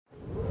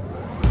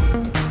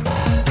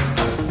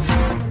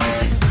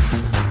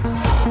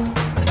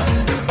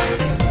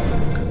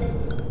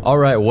All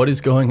right, what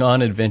is going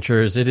on,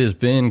 adventurers? It has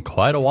been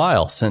quite a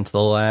while since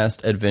the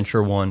last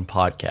Adventure One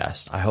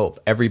podcast. I hope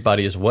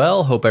everybody is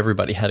well. Hope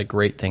everybody had a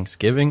great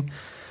Thanksgiving.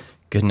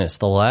 Goodness,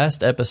 the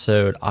last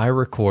episode I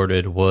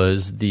recorded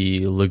was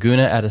the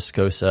Laguna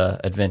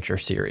Atascosa Adventure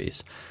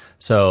series.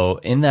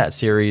 So in that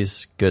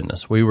series,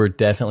 goodness, we were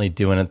definitely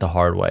doing it the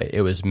hard way.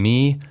 It was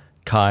me,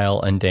 Kyle,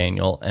 and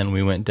Daniel, and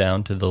we went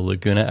down to the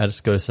Laguna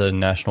Atascosa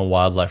National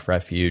Wildlife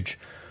Refuge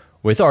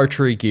with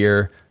archery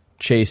gear,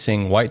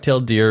 chasing whitetail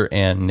deer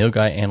and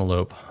nilgai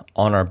antelope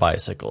on our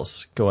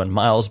bicycles, going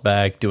miles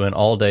back, doing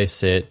all-day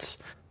sits,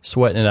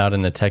 sweating it out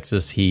in the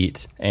Texas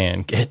heat,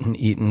 and getting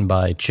eaten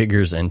by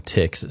chiggers and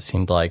ticks, it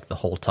seemed like, the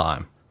whole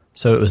time.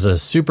 So it was a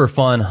super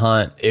fun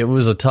hunt. It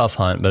was a tough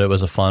hunt, but it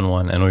was a fun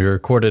one, and we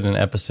recorded an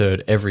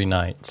episode every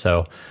night.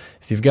 So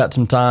if you've got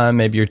some time,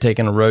 maybe you're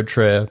taking a road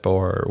trip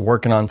or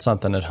working on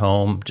something at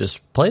home,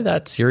 just play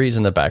that series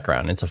in the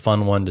background. It's a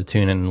fun one to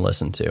tune in and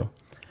listen to.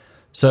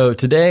 So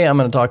today I'm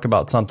going to talk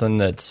about something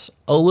that's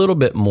a little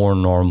bit more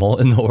normal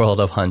in the world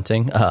of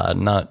hunting,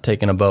 not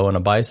taking a bow and a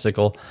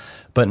bicycle,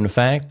 but in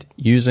fact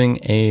using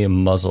a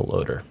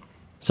muzzleloader.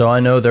 So I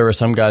know there are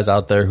some guys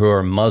out there who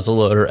are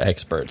muzzleloader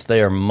experts.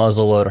 They are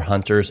muzzleloader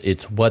hunters.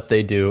 It's what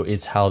they do.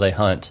 It's how they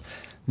hunt.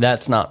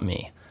 That's not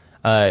me.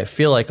 I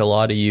feel like a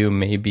lot of you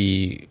may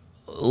be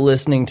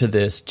listening to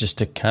this just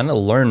to kind of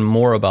learn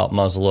more about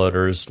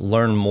muzzleloaders,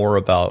 learn more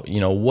about,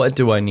 what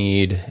do I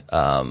need,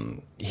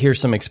 hear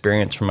some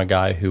experience from a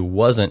guy who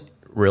wasn't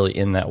really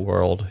in that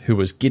world, who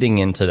was getting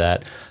into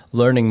that,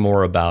 learning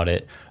more about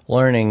it,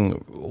 learning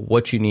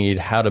what you need,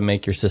 how to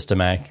make your system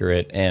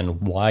accurate,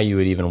 and why you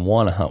would even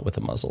want to hunt with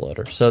a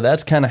muzzleloader. So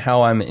that's kind of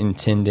how I'm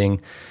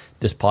intending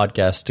this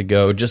podcast to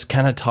go, just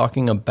kind of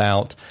talking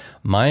about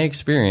my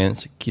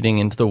experience getting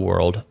into the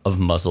world of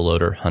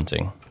muzzleloader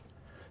hunting.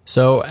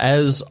 So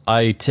as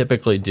I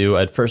typically do,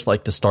 I'd first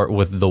like to start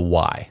with the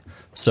why.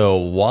 So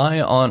why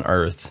on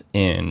earth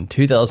in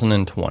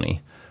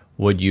 2020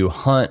 would you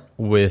hunt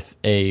with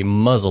a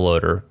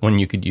muzzleloader when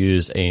you could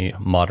use a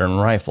modern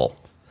rifle?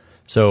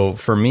 So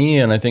for me,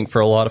 and I think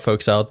for a lot of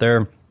folks out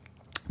there,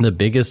 the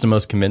biggest and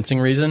most convincing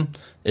reason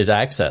is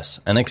access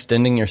and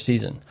extending your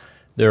season.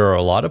 There are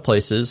a lot of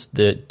places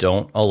that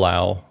don't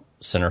allow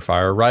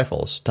centerfire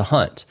rifles to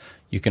hunt.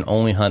 You can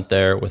only hunt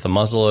there with a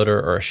muzzleloader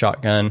or a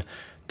shotgun.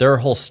 There are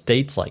whole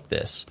states like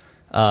this.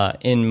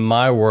 In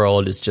my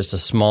world, it's just a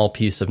small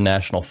piece of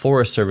National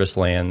Forest Service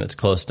land that's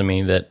close to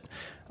me that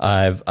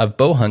I've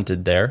bow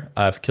hunted there.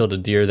 I've killed a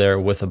deer there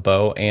with a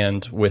bow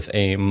and with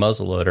a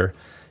muzzleloader,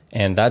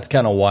 and that's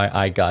kind of why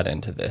I got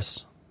into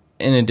this.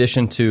 In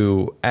addition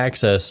to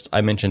access,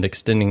 I mentioned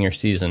extending your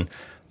season.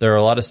 There are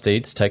a lot of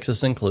states,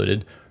 Texas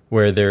included,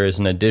 where there is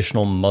an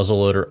additional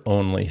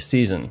muzzleloader-only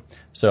season.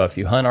 So if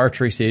you hunt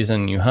archery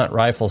season, you hunt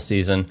rifle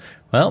season,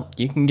 well,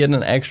 you can get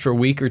an extra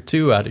week or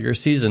two out of your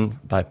season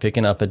by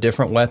picking up a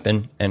different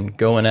weapon and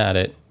going at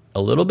it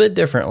a little bit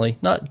differently,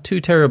 not too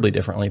terribly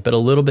differently, but a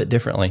little bit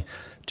differently,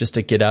 just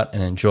to get out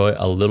and enjoy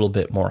a little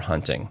bit more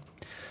hunting.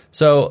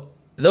 So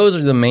those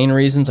are the main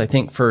reasons, I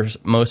think, for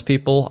most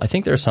people. I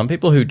think there are some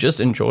people who just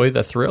enjoy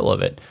the thrill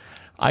of it.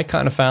 I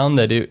kind of found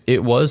that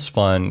it was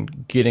fun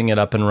getting it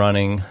up and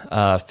running,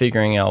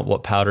 figuring out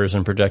what powders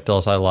and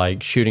projectiles I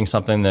like, shooting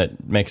something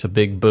that makes a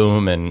big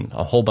boom and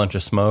a whole bunch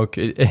of smoke.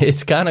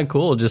 It's kind of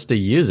cool just to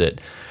use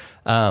it.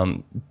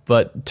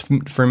 But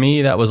for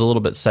me, that was a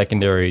little bit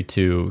secondary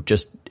to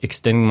just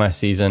extending my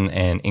season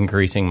and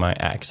increasing my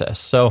access.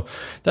 So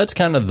that's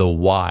kind of the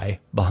why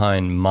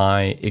behind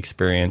my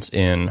experience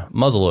in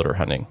muzzleloader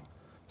hunting.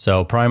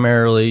 So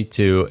primarily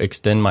to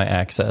extend my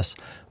access,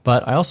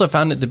 but I also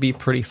found it to be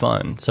pretty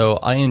fun. So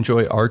I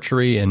enjoy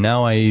archery, and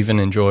now I even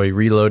enjoy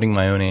reloading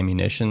my own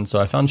ammunition. So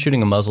I found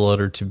shooting a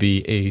muzzleloader to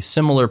be a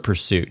similar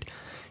pursuit.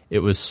 It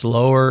was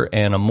slower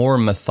and a more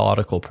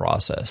methodical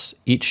process.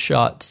 Each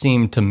shot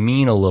seemed to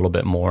mean a little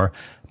bit more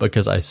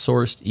because I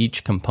sourced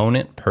each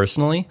component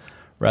personally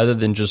rather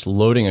than just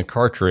loading a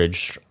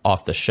cartridge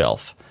off the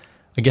shelf.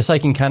 I guess I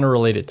can kind of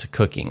relate it to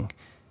cooking.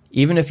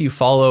 Even if you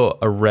follow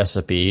a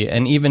recipe,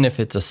 and even if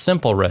it's a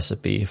simple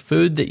recipe,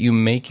 food that you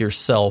make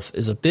yourself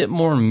is a bit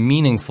more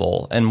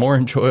meaningful and more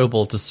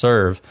enjoyable to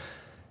serve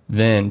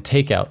than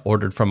takeout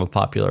ordered from a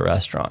popular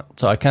restaurant.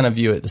 So I kind of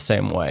view it the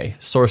same way.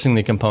 Sourcing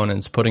the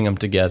components, putting them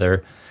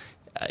together.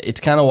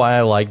 It's kind of why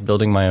I like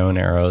building my own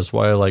arrows,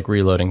 why I like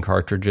reloading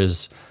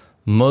cartridges.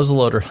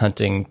 Muzzleloader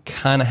hunting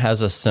kind of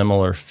has a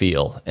similar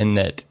feel in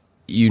that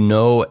you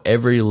know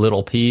every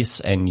little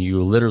piece and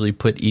you literally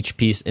put each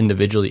piece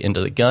individually into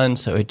the gun,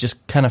 so it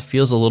just kind of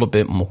feels a little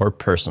bit more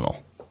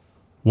personal.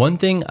 One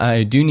thing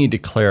I do need to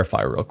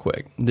clarify real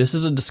quick. This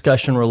is a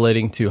discussion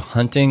relating to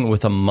hunting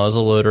with a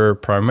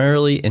muzzleloader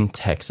primarily in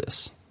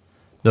Texas,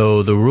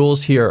 though the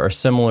rules here are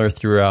similar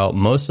throughout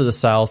most of the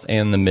South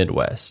and the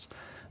Midwest.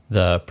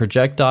 The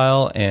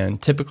projectile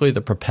and typically the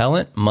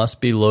propellant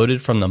must be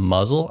loaded from the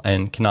muzzle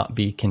and cannot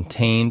be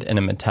contained in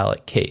a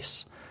metallic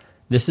case.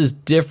 This is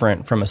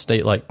different from a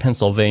state like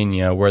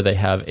Pennsylvania where they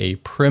have a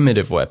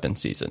primitive weapon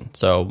season.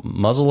 So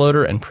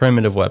muzzleloader and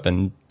primitive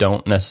weapon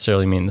don't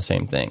necessarily mean the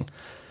same thing.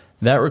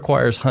 That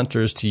requires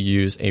hunters to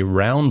use a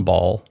round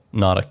ball,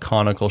 not a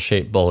conical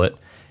shaped bullet,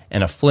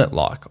 and a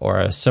flintlock or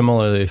a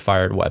similarly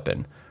fired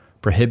weapon,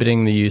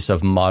 prohibiting the use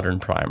of modern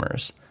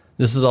primers.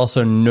 This is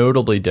also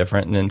notably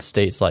different than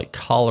states like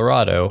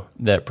Colorado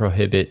that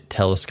prohibit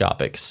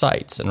telescopic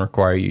sights and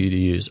require you to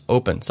use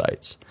open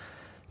sights.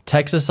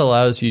 Texas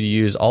allows you to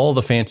use all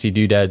the fancy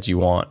doodads you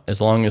want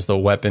as long as the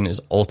weapon is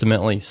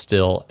ultimately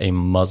still a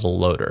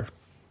muzzleloader.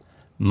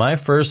 My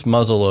first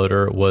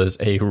muzzleloader was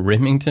a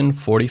Remington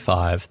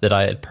 45 that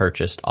I had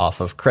purchased off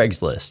of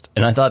Craigslist.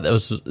 And I thought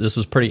this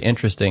was pretty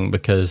interesting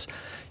because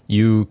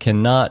you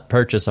cannot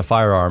purchase a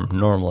firearm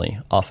normally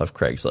off of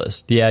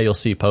Craigslist. Yeah, you'll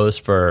see posts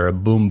for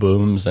boom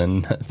booms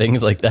and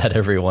things like that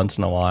every once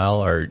in a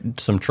while, or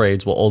some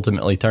trades will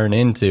ultimately turn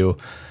into,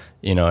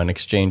 an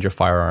exchange of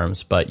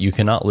firearms, but you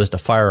cannot list a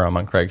firearm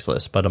on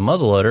Craigslist. But a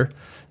muzzleloader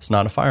is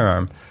not a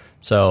firearm.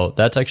 So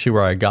that's actually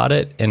where I got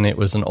it, and it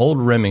was an old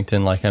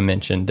Remington, like I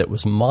mentioned, that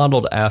was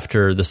modeled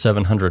after the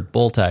 700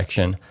 bolt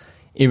action,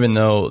 even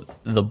though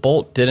the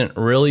bolt didn't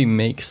really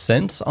make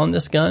sense on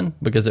this gun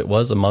because it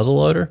was a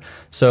muzzleloader.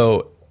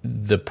 So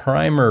the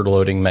primer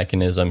loading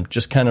mechanism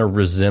just kind of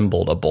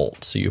resembled a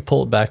bolt. So you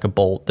pulled back a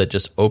bolt that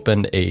just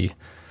opened a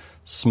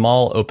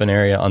small open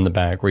area on the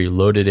back where you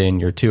loaded in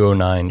your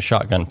 209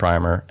 shotgun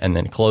primer and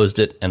then closed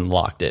it and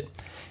locked it.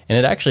 And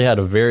it actually had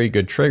a very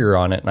good trigger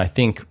on it, and I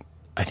think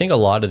a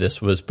lot of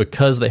this was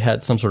because they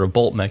had some sort of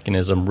bolt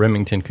mechanism.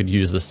 Remington could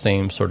use the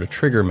same sort of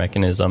trigger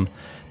mechanism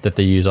that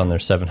they use on their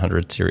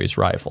 700 series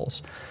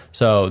rifles.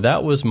 So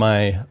that was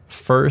my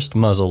first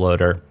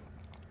muzzleloader.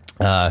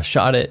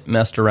 Shot it,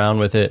 messed around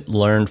with it,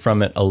 learned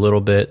from it a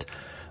little bit.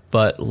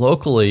 But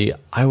locally,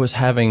 I was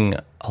having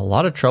a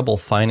lot of trouble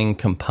finding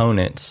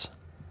components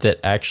that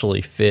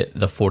actually fit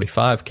the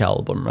 45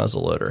 caliber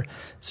muzzleloader. It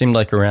seemed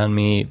like around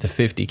me, the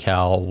 50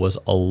 cal was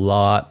a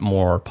lot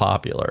more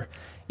popular.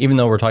 Even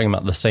though we're talking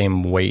about the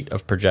same weight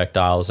of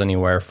projectiles,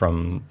 anywhere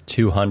from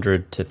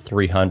 200 to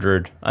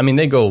 300. I mean,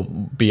 they go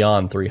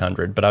beyond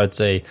 300, but I would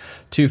say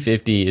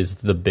 250 is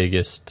the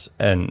biggest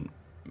and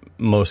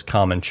most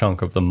common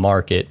chunk of the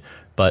market,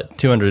 but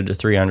 200 to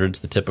 300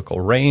 is the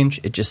typical range.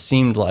 It just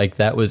seemed like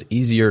that was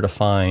easier to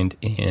find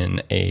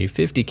in a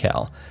 50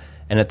 cal.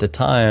 And at the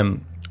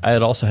time, I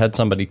had also had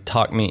somebody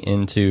talk me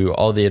into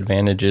all the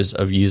advantages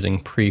of using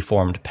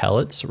preformed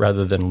pellets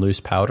rather than loose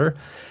powder.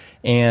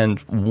 And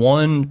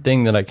one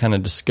thing that I kind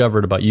of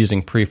discovered about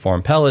using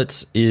preformed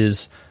pellets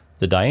is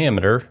the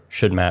diameter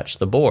should match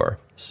the bore.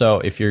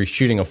 So if you're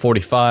shooting a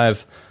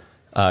 45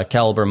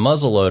 caliber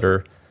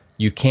muzzleloader,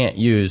 you can't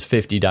use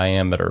 50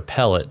 diameter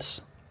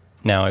pellets.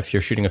 Now, if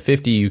you're shooting a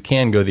 50, you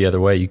can go the other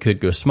way. You could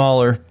go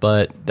smaller,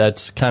 but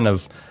that's kind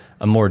of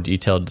a more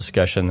detailed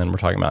discussion than we're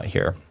talking about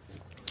here.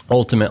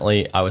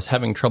 Ultimately, I was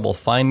having trouble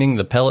finding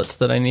the pellets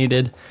that I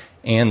needed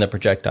and the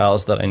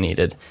projectiles that I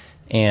needed.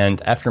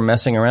 And after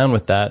messing around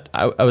with that,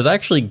 I was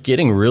actually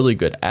getting really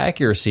good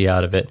accuracy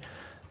out of it,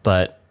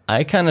 but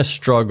I kind of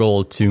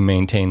struggle to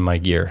maintain my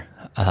gear.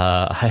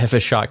 I have a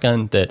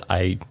shotgun that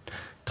I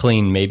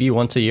clean maybe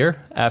once a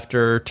year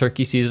after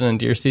turkey season and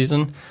deer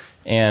season,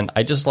 and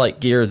I just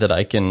like gear that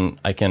I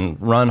can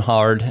run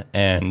hard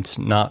and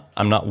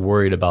I'm not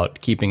worried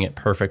about keeping it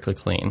perfectly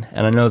clean.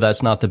 And I know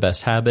that's not the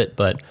best habit,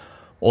 but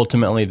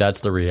ultimately that's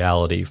the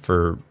reality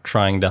for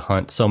trying to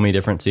hunt so many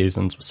different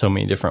seasons with so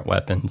many different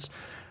weapons.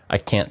 I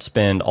can't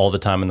spend all the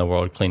time in the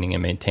world cleaning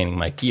and maintaining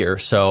my gear.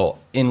 So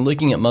in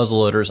looking at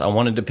muzzleloaders, I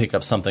wanted to pick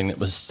up something that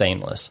was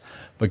stainless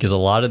because a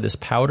lot of this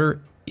powder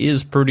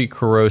is pretty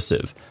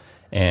corrosive.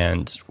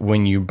 And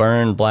when you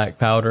burn black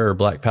powder or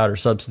black powder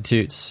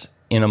substitutes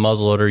in a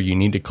muzzleloader, you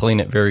need to clean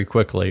it very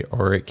quickly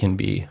or it can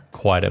be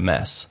quite a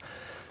mess.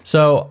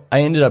 So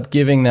I ended up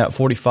giving that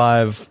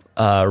 45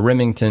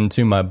 Remington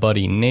to my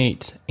buddy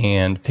Nate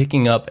and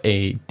picking up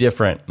a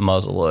different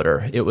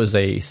muzzleloader. It was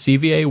a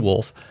CVA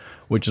Wolf,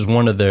 which is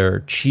one of their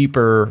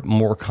cheaper,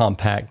 more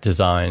compact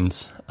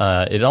designs.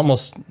 I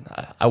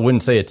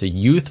wouldn't say it's a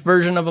youth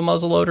version of a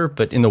muzzleloader,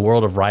 but in the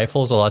world of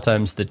rifles, a lot of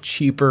times the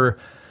cheaper,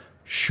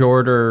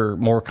 shorter,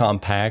 more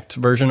compact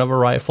version of a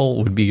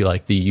rifle would be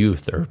like the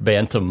youth or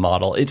bantam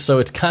model. So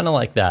it's kind of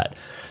like that.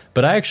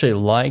 But I actually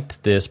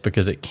liked this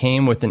because it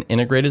came with an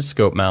integrated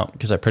scope mount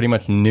because I pretty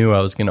much knew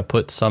I was going to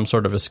put some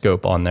sort of a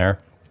scope on there.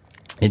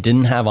 It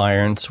didn't have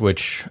irons,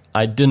 which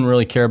I didn't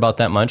really care about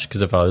that much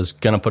because if I was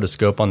going to put a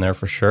scope on there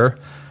for sure,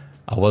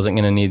 I wasn't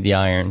going to need the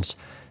irons.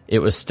 It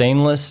was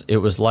stainless, it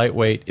was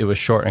lightweight, it was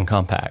short and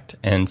compact.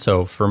 And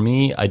so for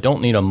me, I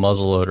don't need a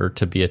muzzleloader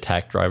to be a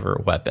tack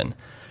driver weapon.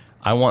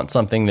 I want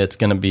something that's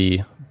going to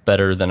be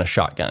better than a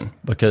shotgun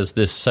because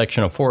this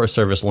section of Forest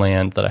Service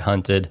land that I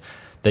hunted,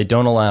 they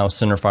don't allow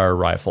centerfire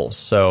rifles.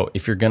 So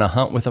if you're going to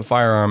hunt with a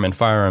firearm in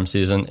firearm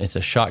season, it's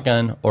a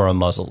shotgun or a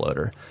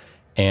muzzleloader.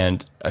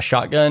 And a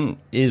shotgun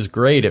is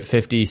great at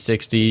 50,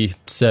 60,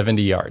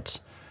 70 yards.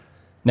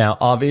 Now,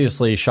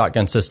 obviously,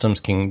 shotgun systems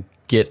can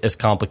get as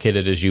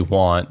complicated as you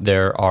want.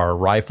 There are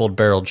rifled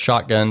barreled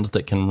shotguns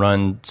that can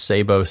run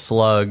sabot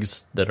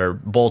slugs that are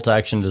bolt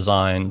action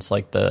designs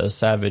like the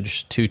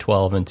Savage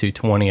 212 and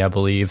 220, I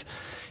believe.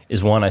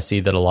 is one I see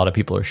that a lot of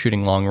people are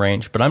shooting long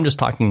range, but I'm just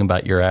talking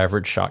about your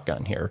average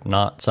shotgun here,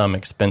 not some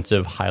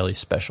expensive, highly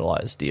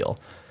specialized deal.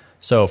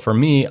 So for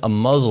me, a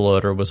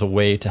muzzleloader was a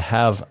way to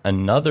have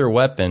another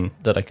weapon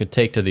that I could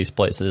take to these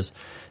places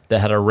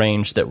that had a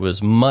range that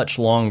was much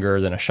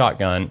longer than a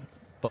shotgun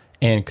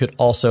and could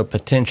also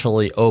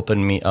potentially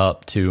open me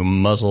up to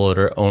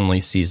muzzleloader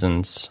only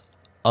seasons,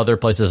 other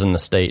places in the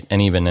state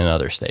and even in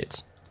other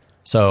states.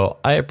 So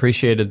I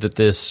appreciated that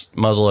this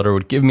muzzleloader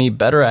would give me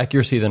better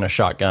accuracy than a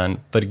shotgun,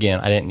 but again,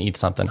 I didn't need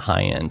something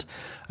high-end.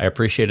 I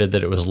appreciated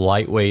that it was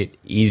lightweight,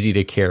 easy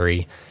to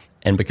carry,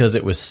 and because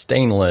it was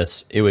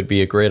stainless, it would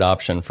be a great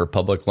option for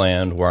public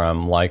land where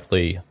I'm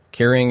likely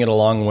carrying it a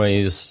long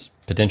ways,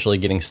 potentially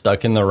getting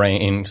stuck in the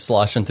rain,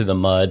 sloshing through the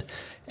mud,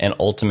 and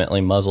ultimately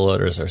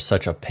muzzleloaders are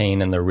such a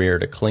pain in the rear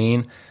to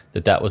clean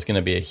that was going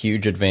to be a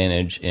huge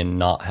advantage in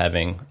not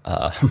having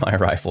my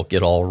rifle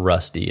get all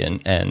rusty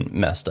and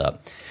messed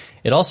up.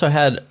 It also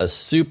had a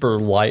super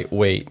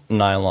lightweight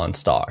nylon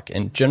stock,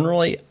 and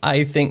generally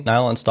I think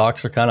nylon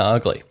stocks are kind of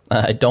ugly.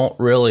 I don't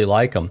really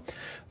like them,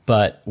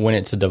 but when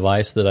it's a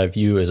device that I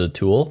view as a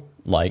tool,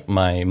 like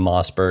my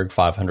Mossberg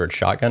 500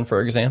 shotgun,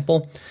 for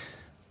example,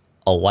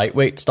 a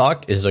lightweight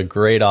stock is a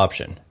great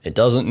option. It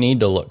doesn't need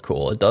to look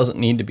cool. It doesn't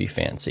need to be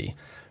fancy.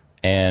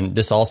 And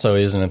this also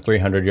isn't a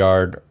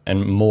 300-yard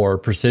and more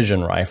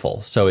precision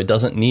rifle, so it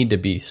doesn't need to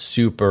be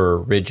super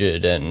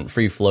rigid and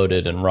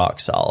free-floated and rock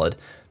solid.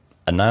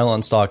 A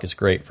nylon stock is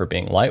great for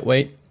being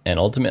lightweight, and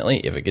ultimately,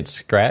 if it gets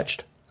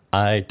scratched,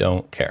 I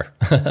don't care.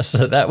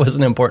 So that was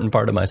an important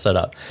part of my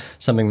setup,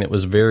 something that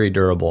was very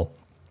durable.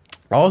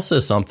 Also,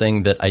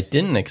 something that I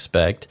didn't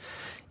expect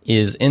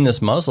is in this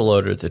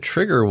muzzleloader, the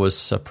trigger was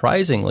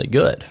surprisingly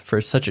good for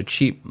such a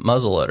cheap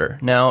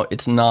muzzleloader. Now,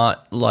 it's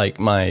not like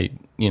my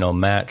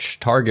match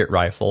target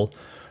rifle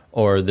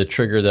or the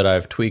trigger that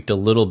I've tweaked a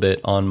little bit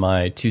on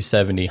my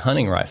 270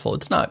 hunting rifle.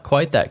 It's not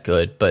quite that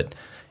good, but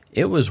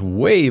it was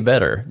way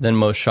better than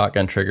most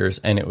shotgun triggers,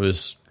 and it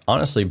was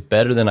honestly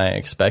better than I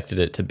expected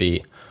it to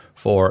be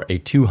for a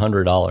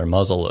 $200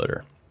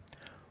 muzzleloader.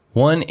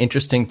 One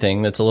interesting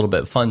thing that's a little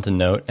bit fun to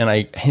note, and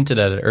I hinted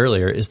at it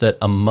earlier, is that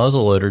a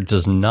muzzleloader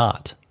does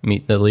not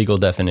meet the legal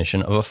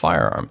definition of a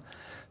firearm,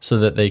 so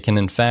that they can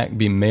in fact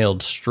be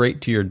mailed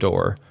straight to your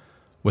door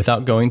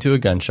without going to a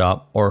gun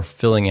shop or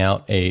filling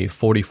out a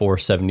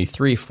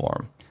 4473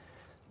 form.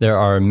 There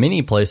are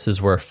many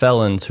places where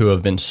felons who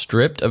have been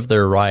stripped of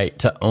their right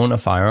to own a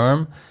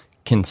firearm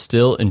can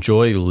still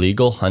enjoy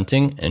legal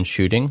hunting and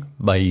shooting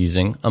by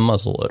using a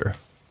muzzleloader.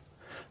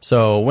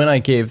 So when I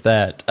gave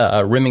that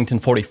Remington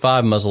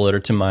 45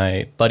 muzzleloader to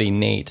my buddy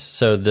Nate,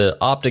 so the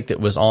optic that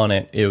was on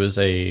it, it was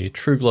a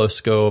True Glow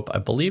scope. I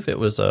believe it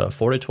was a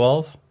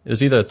 4-12. It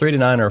was either a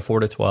 3-9 or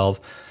a 4-12,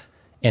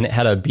 and it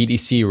had a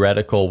BDC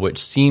reticle which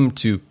seemed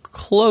to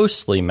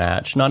closely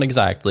match, not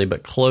exactly,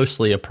 but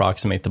closely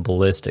approximate the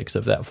ballistics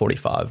of that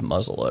 45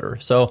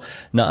 muzzleloader. So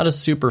not a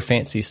super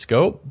fancy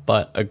scope,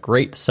 but a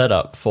great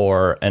setup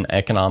for an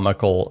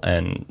economical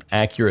and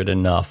accurate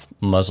enough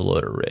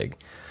muzzleloader rig.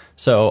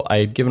 So I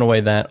had given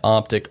away that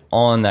optic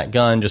on that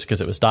gun just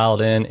because it was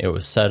dialed in, it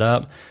was set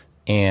up.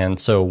 And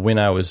so when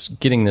I was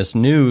getting this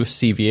new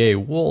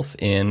CVA Wolf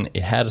in,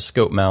 it had a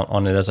scope mount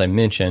on it, as I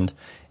mentioned.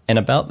 And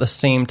about the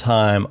same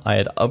time, I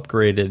had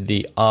upgraded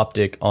the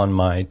optic on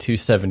my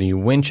 270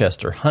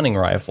 Winchester hunting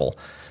rifle.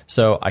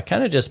 So I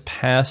kind of just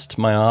passed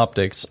my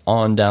optics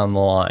on down the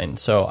line.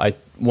 So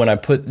when I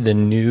put the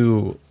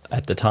new,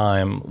 at the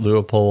time,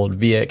 Leupold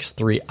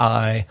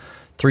VX3i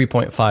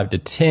 3.5 to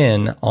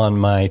 10 on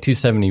my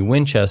 270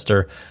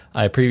 Winchester,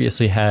 I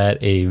previously had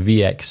a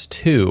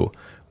VX2,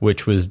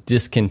 which was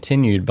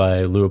discontinued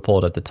by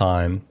Leupold at the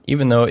time.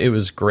 Even though it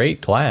was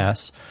great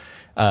glass,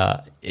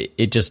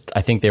 it just,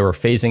 I think they were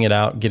phasing it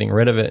out, getting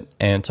rid of it.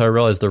 And so I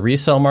realized the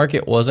resale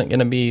market wasn't going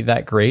to be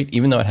that great,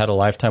 even though it had a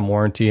lifetime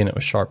warranty and it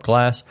was sharp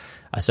glass.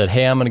 I said,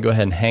 hey, I'm going to go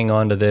ahead and hang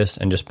on to this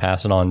and just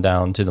pass it on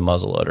down to the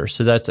muzzleloader.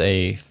 So that's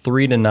a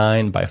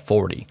 3-9 by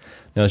 40.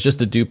 Now, it's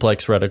just a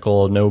duplex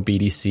reticle, no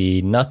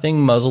BDC,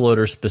 nothing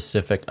muzzleloader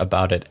specific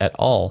about it at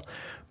all.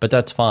 But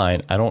that's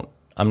fine.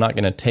 I'm not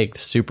going to take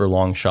super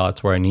long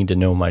shots where I need to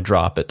know my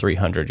drop at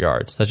 300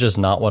 yards. That's just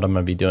not what I'm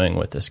going to be doing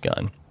with this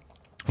gun.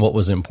 What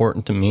was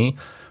important to me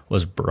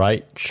was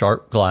bright,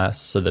 sharp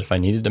glass so that if I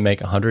needed to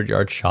make a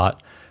 100-yard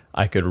shot,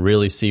 I could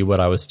really see what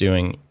I was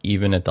doing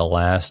even at the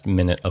last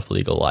minute of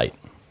legal light.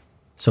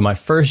 So my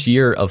first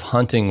year of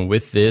hunting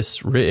with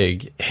this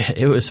rig,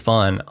 it was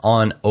fun.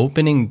 On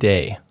opening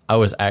day, I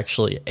was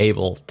actually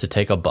able to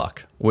take a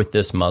buck with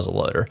this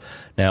muzzleloader.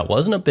 Now, it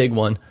wasn't a big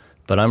one,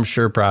 but I'm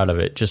sure proud of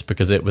it just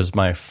because it was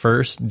my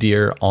first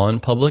deer on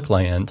public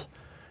land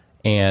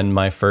and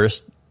my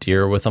first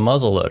deer with a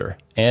muzzleloader.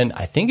 And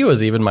I think it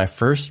was even my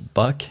first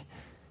buck.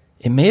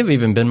 It may have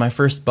even been my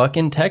first buck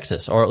in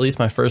Texas, or at least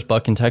my first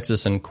buck in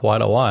Texas in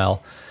quite a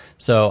while.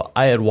 So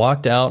I had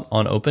walked out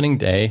on opening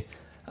day.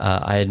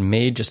 I had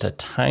made just a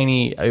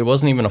tiny, it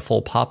wasn't even a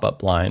full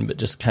pop-up line, but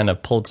just kind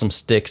of pulled some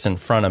sticks in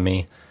front of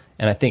me.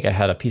 and I think I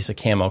had a piece of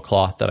camo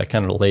cloth that I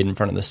kind of laid in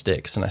front of the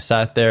sticks. And I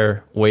sat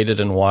there, waited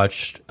and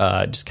watched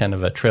just kind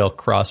of a trail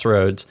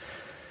crossroads.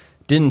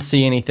 Didn't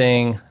see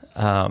anything.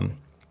 And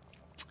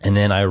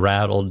then I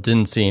rattled,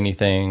 didn't see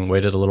anything,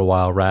 waited a little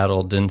while,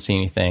 rattled, didn't see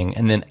anything.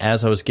 And then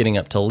as I was getting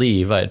up to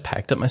leave, I had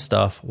packed up my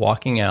stuff,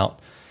 walking out.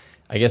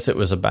 I guess it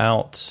was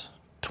about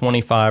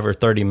 25 or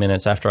 30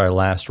 minutes after I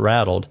last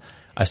rattled,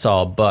 I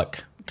saw a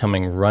buck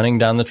coming running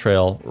down the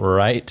trail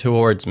right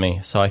towards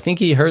me. So I think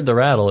he heard the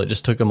rattle. It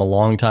just took him a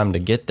long time to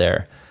get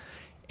there.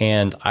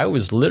 And I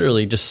was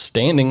literally just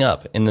standing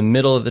up in the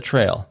middle of the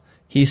trail.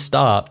 He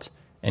stopped,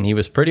 and he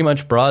was pretty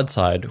much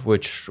broadside,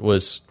 which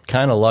was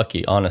kind of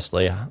lucky,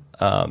 honestly,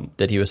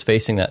 that he was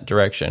facing that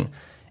direction.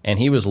 And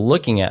he was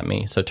looking at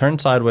me, so turned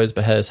sideways,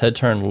 but had his head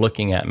turned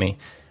looking at me.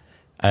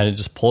 I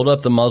just pulled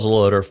up the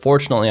muzzleloader.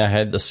 Fortunately, I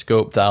had the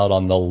scope dialed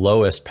on the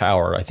lowest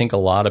power. I think a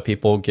lot of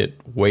people get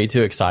way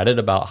too excited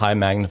about high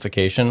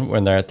magnification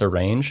when they're at the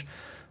range,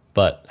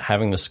 but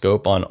having the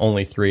scope on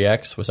only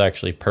 3x was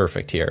actually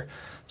perfect here.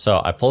 So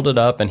I pulled it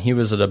up, and he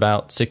was at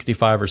about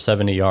 65 or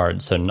 70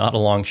 yards, so not a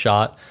long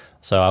shot.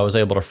 So I was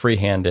able to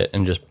freehand it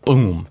and just,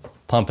 boom,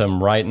 pump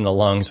him right in the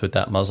lungs with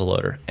that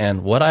muzzleloader.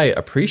 And what I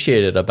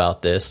appreciated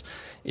about this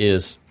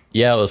is,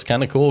 yeah, it was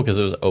kind of cool because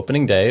it was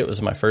opening day. It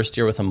was my first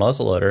year with a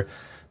muzzleloader.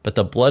 But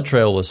the blood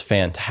trail was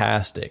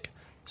fantastic.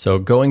 So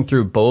going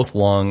through both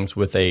lungs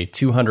with a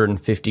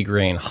 250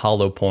 grain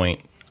hollow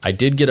point, I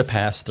did get a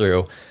pass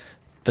through,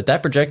 but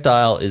that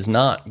projectile is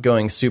not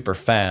going super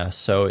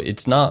fast. So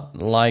it's not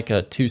like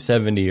a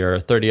 270 or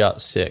a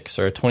 30-06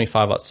 or a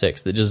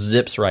 25-06 that just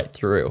zips right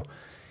through.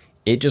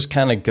 It just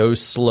kind of goes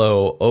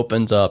slow,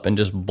 opens up, and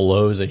just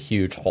blows a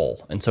huge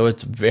hole. And so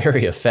it's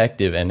very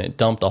effective, and it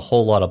dumped a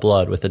whole lot of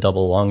blood with a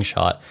double lung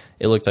shot.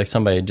 It looked like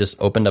somebody had just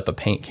opened up a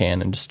paint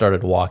can and just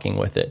started walking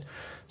with it.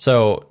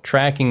 So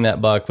tracking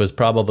that buck was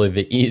probably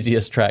the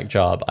easiest track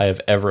job I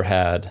have ever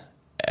had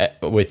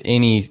with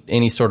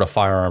any sort of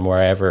firearm where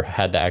I ever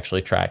had to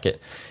actually track it.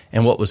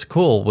 And what was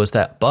cool was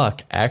that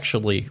buck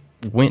actually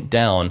went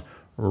down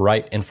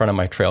right in front of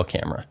my trail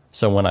camera.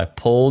 So when I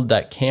pulled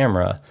that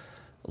camera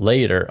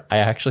later, I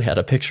actually had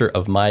a picture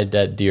of my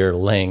dead deer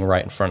laying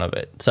right in front of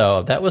it.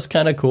 So that was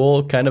kind of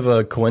cool, kind of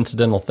a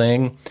coincidental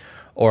thing,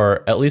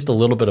 or at least a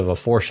little bit of a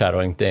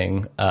foreshadowing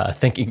thing,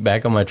 thinking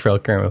back on my trail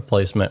camera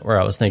placement where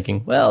I was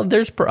thinking, well,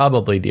 there's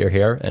probably deer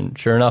here. And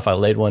sure enough, I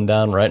laid one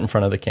down right in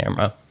front of the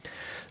camera.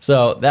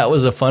 So that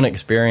was a fun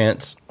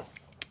experience.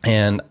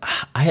 And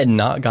I had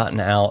not gotten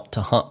out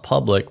to hunt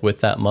public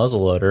with that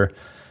muzzleloader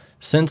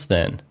since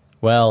then.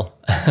 Well,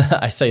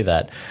 I say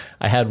that.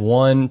 I had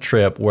one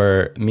trip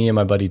where me and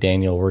my buddy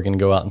Daniel were going to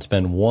go out and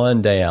spend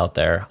one day out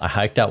there. I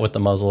hiked out with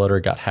the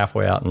muzzleloader, got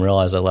halfway out, and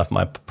realized I left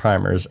my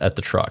primers at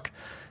the truck.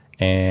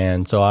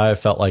 And so I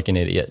felt like an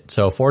idiot.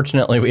 So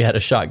fortunately, we had a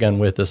shotgun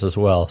with us as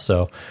well.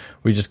 So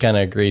we just kind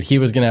of agreed he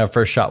was going to have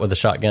first shot with a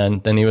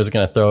shotgun. Then he was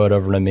going to throw it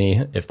over to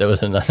me if there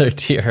was another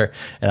deer,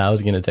 and I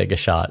was going to take a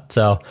shot.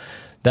 So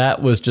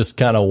that was just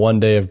kind of one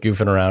day of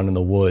goofing around in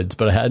the woods,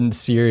 but I hadn't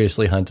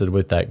seriously hunted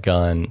with that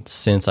gun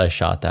since I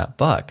shot that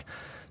buck.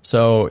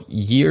 So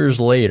years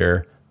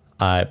later,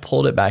 I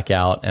pulled it back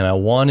out, and I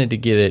wanted to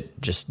get it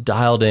just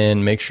dialed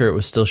in, make sure it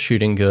was still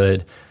shooting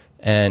good,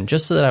 and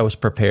just so that I was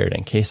prepared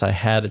in case I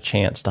had a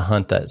chance to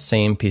hunt that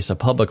same piece of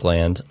public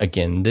land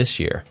again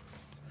this year.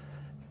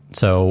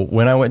 So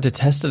when I went to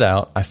test it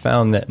out, I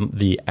found that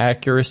the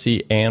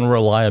accuracy and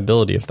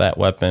reliability of that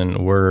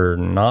weapon were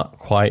not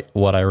quite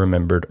what I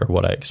remembered or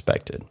what I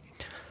expected.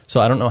 So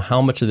I don't know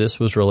how much of this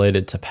was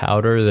related to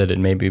powder that had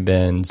maybe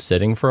been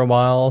sitting for a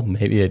while,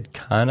 maybe it had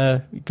kind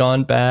of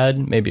gone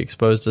bad, maybe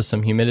exposed to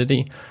some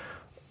humidity.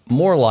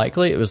 More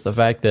likely, it was the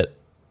fact that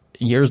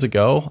years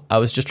ago, I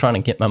was just trying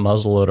to get my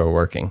muzzleloader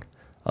working.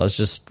 I was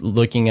just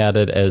looking at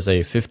it as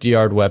a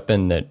 50-yard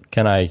weapon that,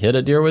 can I hit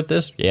a deer with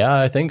this? Yeah,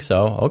 I think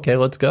so. Okay,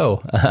 let's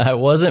go. I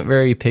wasn't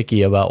very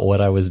picky about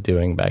what I was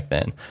doing back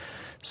then.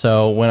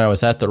 So when I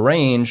was at the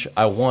range,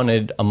 I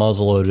wanted a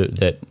muzzleloader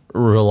that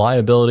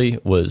reliability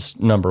was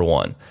number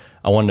one.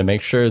 I wanted to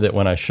make sure that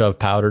when I shoved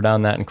powder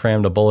down that and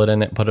crammed a bullet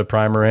in it, put a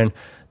primer in,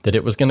 that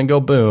it was going to go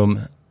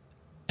boom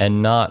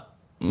and not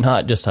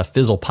just a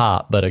fizzle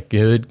pop, but a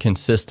good,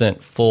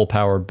 consistent, full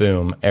power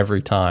boom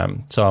every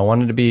time. So I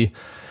wanted to be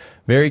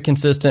very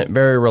consistent,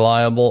 very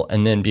reliable,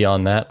 and then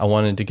beyond that, I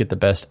wanted to get the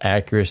best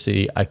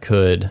accuracy I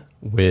could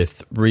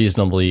with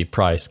reasonably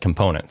priced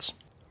components.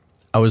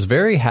 I was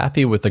very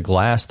happy with the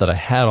glass that I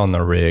had on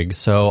the rig,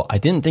 so I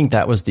didn't think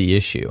that was the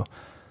issue.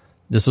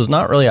 This was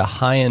not really a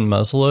high-end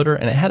muzzleloader,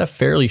 and it had a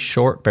fairly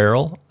short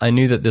barrel. I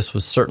knew that this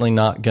was certainly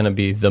not going to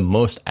be the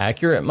most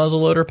accurate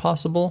muzzleloader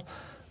possible,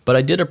 but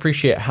I did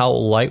appreciate how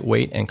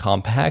lightweight and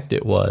compact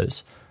it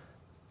was.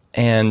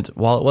 And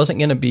while it wasn't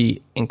going to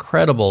be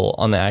incredible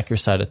on the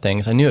accuracy side of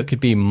things, I knew it could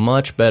be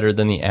much better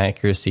than the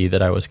accuracy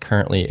that I was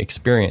currently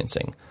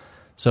experiencing.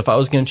 So if I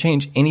was going to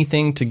change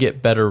anything to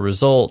get better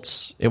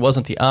results, it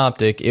wasn't the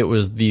optic, it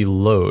was the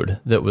load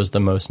that was the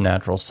most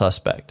natural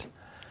suspect.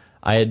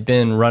 I had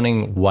been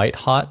running white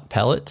hot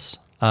pellets.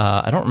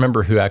 I don't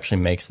remember who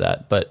actually makes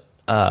that, but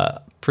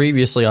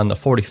previously on the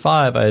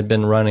 45, I had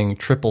been running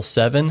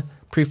 777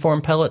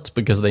 preform pellets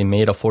because they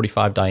made a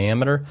 45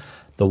 diameter.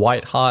 The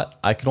white hot,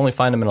 I could only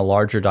find them in a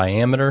larger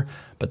diameter,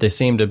 but they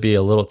seemed to be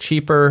a little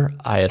cheaper.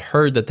 I had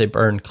heard that they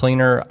burned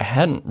cleaner. I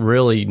hadn't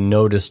really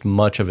noticed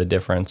much of a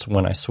difference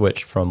when I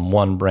switched from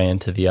one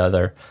brand to the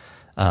other.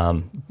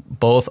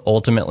 Both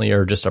ultimately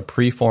are just a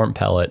preform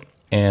pellet.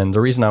 And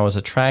the reason I was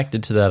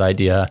attracted to that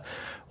idea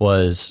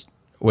was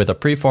with a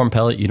preform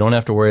pellet, you don't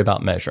have to worry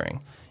about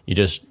measuring. You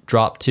just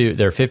drop two,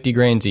 they're 50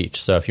 grains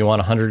each. So if you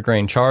want a 100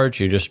 grain charge,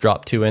 you just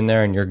drop two in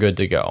there and you're good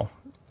to go.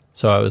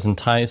 So I was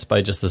enticed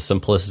by just the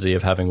simplicity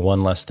of having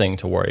one less thing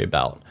to worry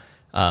about.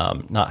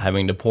 Not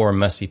having to pour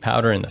messy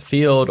powder in the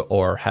field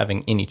or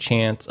having any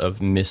chance of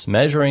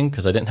mismeasuring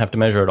because I didn't have to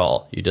measure at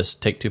all. You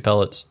just take two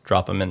pellets,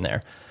 drop them in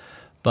there.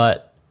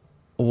 But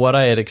what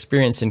I had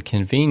experienced in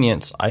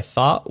convenience, I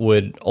thought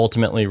would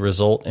ultimately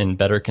result in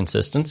better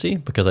consistency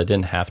because I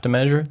didn't have to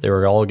measure. They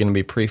were all going to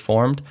be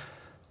preformed.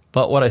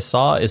 But what I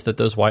saw is that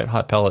those white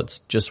hot pellets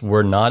just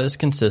were not as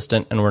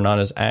consistent and were not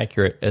as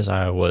accurate as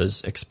I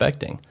was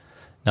expecting.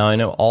 Now, I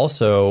know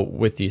also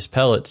with these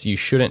pellets, you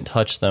shouldn't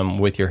touch them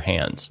with your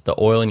hands. The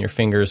oil in your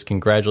fingers can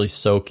gradually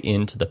soak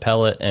into the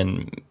pellet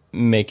and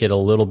make it a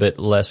little bit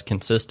less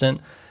consistent.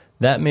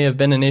 That may have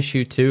been an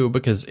issue too,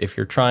 because if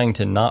you're trying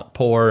to not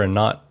pour and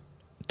not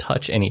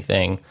touch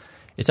anything,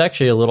 it's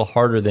actually a little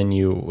harder than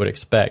you would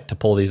expect to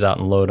pull these out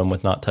and load them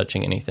with not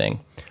touching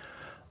anything.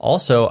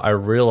 Also, I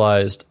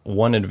realized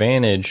one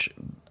advantage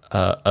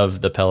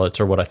of the pellets,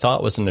 or what I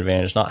thought was an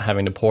advantage, not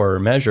having to pour or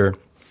measure,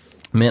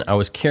 meant I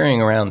was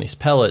carrying around these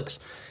pellets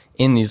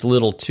in these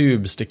little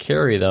tubes to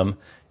carry them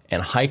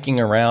and hiking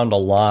around a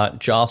lot,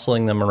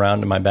 jostling them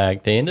around in my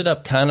bag. They ended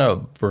up kind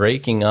of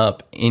breaking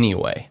up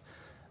anyway.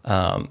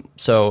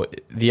 So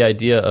the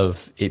idea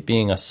of it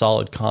being a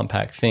solid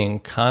compact thing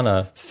kind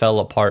of fell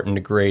apart and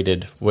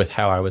degraded with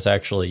how I was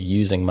actually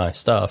using my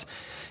stuff.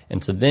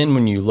 And so then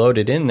when you load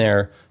it in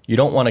there, you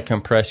don't want to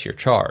compress your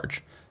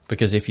charge,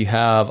 because if you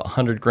have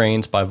 100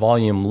 grains by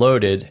volume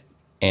loaded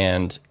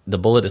and the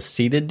bullet is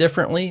seated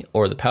differently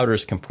or the powder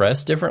is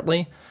compressed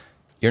differently,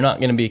 you're not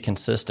going to be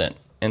consistent.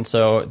 And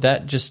so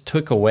that just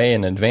took away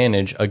an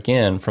advantage,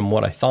 again, from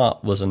what I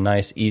thought was a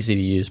nice,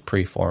 easy-to-use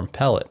preform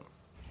pellet.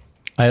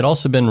 I had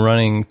also been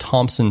running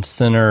Thompson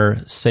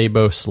Center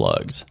Sabo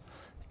slugs.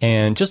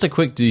 And just a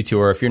quick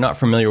detour, if you're not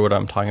familiar with what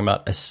I'm talking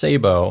about, a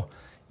Sabo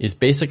is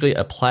basically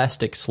a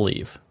plastic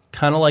sleeve,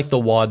 kind of like the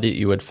wad that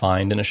you would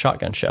find in a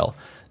shotgun shell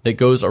that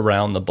goes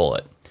around the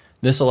bullet.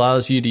 This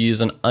allows you to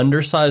use an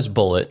undersized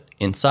bullet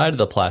inside of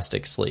the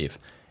plastic sleeve,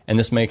 and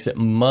this makes it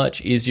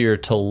much easier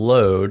to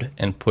load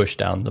and push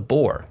down the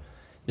bore.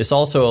 This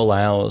also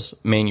allows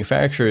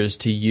manufacturers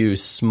to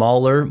use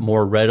smaller,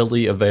 more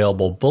readily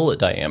available bullet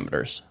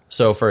diameters.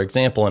 So, for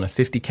example, in a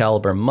 50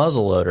 caliber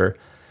muzzleloader,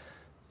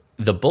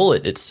 the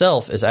bullet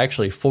itself is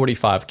actually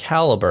 45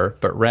 caliber,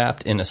 but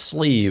wrapped in a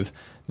sleeve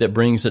that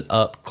brings it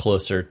up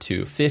closer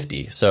to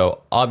 50.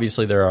 So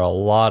obviously there are a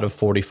lot of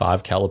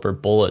 45 caliber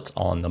bullets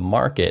on the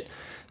market.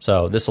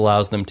 So this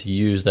allows them to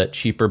use that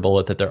cheaper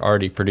bullet that they're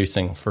already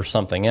producing for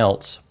something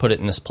else, put it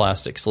in this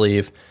plastic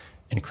sleeve,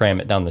 and cram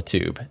it down the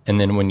tube.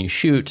 And then when you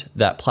shoot,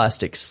 that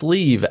plastic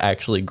sleeve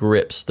actually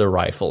grips the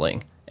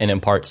rifling and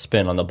imparts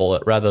spin on the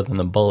bullet rather than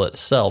the bullet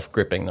itself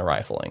gripping the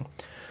rifling.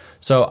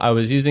 So I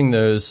was using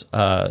those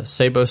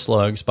Sabo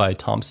slugs by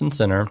Thompson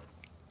Center.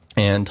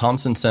 And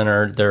Thompson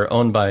Center, they're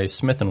owned by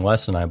Smith &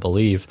 Wesson, I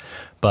believe,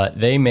 but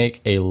they make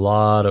a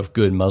lot of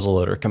good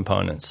muzzleloader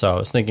components. So I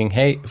was thinking,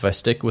 hey, if I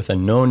stick with a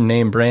known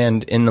name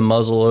brand in the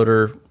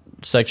muzzleloader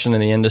section of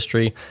the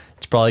industry,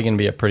 it's probably going to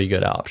be a pretty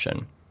good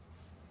option.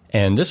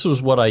 And this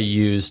was what I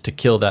used to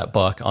kill that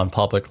buck on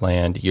public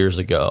land years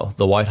ago,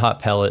 the white hot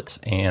pellets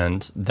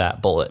and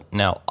that bullet.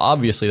 Now,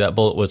 obviously that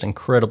bullet was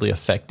incredibly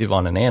effective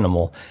on an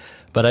animal,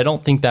 but I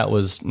don't think that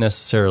was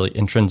necessarily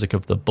intrinsic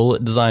of the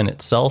bullet design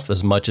itself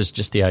as much as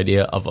just the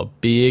idea of a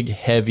big,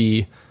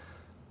 heavy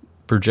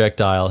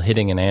projectile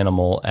hitting an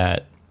animal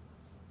at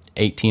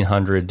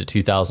 1,800 to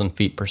 2,000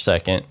 feet per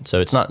second. So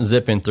it's not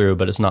zipping through,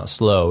 but it's not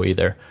slow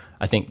either.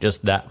 I think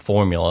just that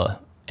formula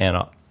and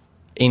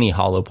any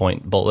hollow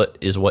point bullet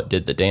is what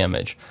did the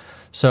damage.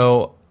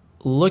 So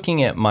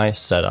looking at my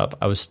setup,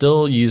 I was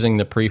still using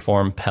the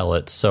preform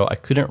pellets, so I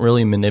couldn't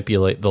really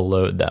manipulate the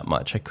load that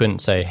much. I couldn't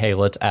say, hey,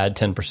 let's add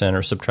 10%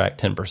 or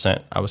subtract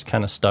 10%. I was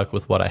kind of stuck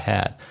with what I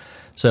had.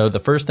 So the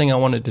first thing I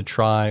wanted to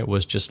try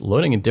was just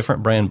loading a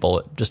different brand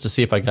bullet just to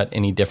see if I got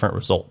any different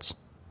results.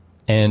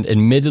 And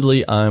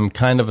admittedly, I'm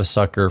kind of a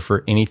sucker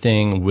for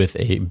anything with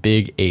a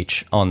big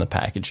H on the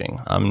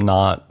packaging. I'm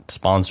not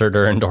sponsored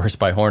or endorsed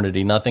by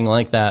Hornady, nothing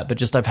like that, but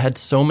just I've had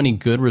so many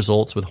good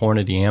results with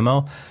Hornady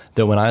ammo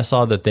that when I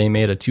saw that they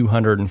made a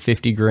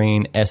 250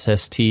 grain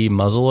SST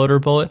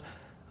muzzleloader bullet,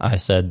 I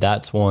said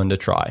that's one to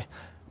try.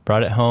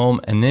 Brought it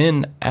home, and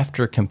then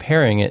after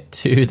comparing it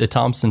to the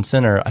Thompson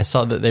Center, I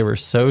saw that they were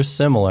so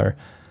similar.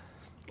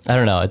 I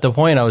don't know. At the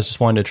point, I was just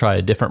wanting to try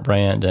a different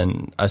brand,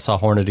 and I saw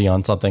Hornady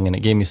on something, and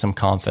it gave me some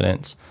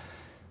confidence.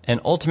 And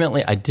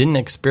ultimately, I didn't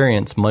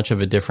experience much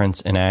of a difference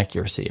in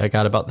accuracy. I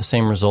got about the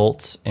same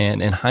results,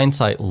 and in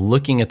hindsight,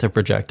 looking at the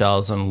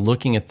projectiles and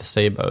looking at the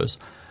sabos,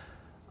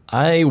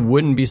 I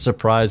wouldn't be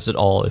surprised at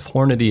all if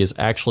Hornady is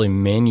actually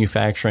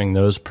manufacturing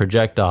those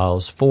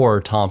projectiles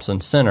for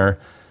Thompson Center,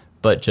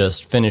 but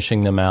just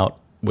finishing them out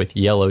with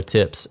yellow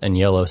tips and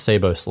yellow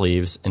sabo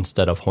sleeves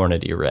instead of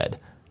Hornady red,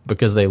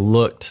 because they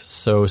looked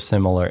so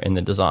similar in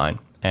the design.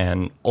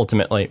 And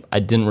ultimately, I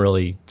didn't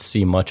really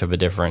see much of a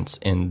difference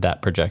in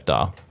that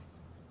projectile.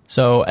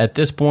 So at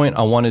this point,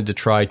 I wanted to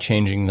try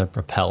changing the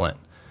propellant.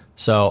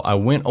 So I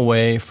went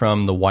away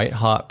from the white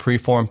hot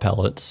preformed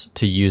pellets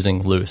to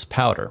using loose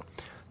powder.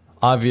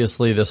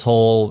 Obviously, this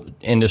whole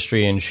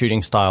industry and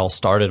shooting style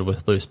started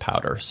with loose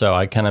powder. So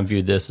I kind of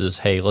viewed this as,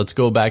 hey, let's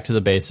go back to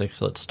the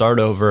basics. Let's start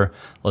over.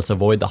 Let's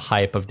avoid the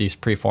hype of these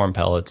preformed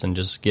pellets and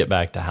just get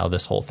back to how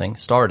this whole thing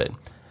started.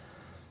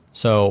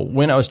 So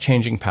when I was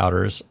changing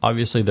powders,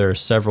 obviously there are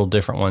several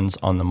different ones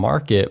on the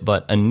market,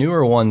 but a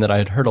newer one that I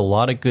had heard a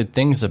lot of good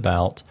things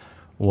about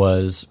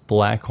was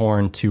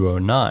Blackhorn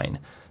 209.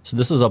 So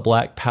this is a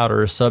black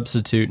powder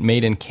substitute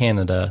made in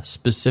Canada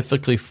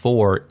specifically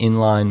for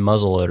inline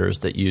muzzleloaders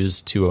that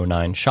use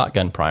 209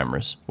 shotgun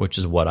primers, which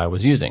is what I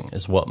was using,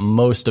 is what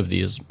most of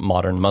these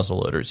modern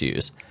muzzleloaders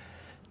use.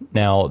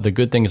 Now, the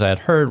good things I had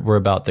heard were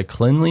about the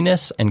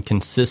cleanliness and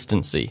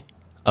consistency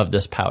of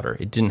this powder.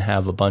 It didn't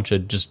have a bunch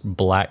of just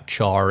black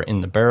char in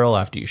the barrel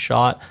after you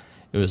shot.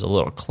 It was a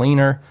little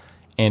cleaner,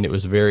 and it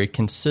was very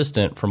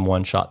consistent from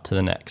one shot to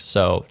the next.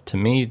 So to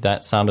me,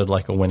 that sounded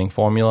like a winning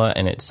formula,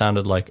 and it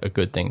sounded like a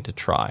good thing to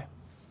try.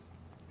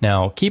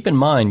 Now, keep in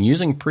mind,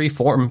 using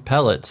preformed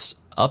pellets,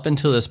 up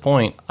until this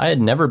point, I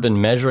had never been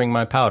measuring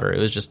my powder.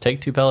 It was just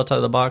take 2 pellets out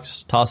of the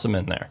box, toss them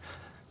in there.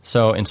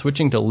 So in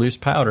switching to loose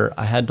powder,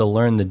 I had to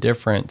learn the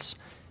difference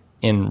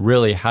in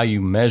really how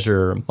you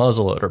measure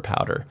muzzleloader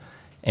powder,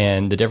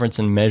 and the difference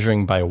in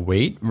measuring by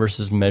weight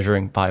versus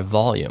measuring by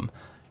volume.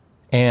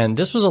 And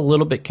this was a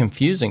little bit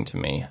confusing to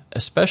me,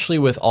 especially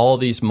with all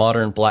these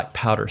modern black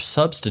powder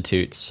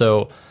substitutes.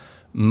 So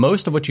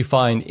most of what you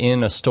find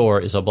in a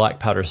store is a black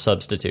powder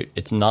substitute.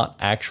 It's not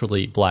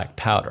actually black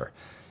powder.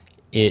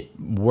 It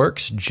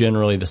works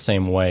generally the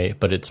same way,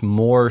 but it's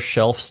more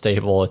shelf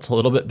stable. It's a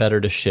little bit better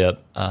to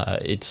ship.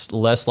 It's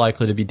less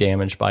likely to be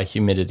damaged by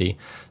humidity.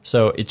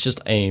 So it's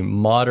just a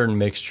modern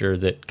mixture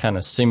that kind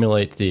of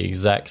simulates the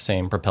exact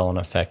same propellant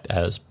effect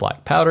as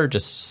black powder,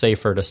 just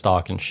safer to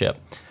stock and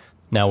ship.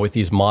 Now with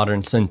these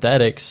modern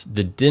synthetics,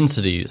 the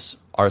densities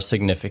are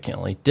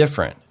significantly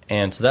different.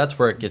 And so that's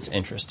where it gets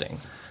interesting.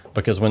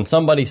 Because when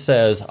somebody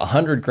says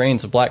 100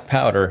 grains of black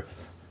powder,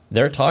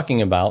 they're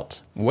talking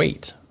about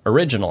weight.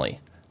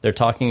 Originally, they're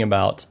talking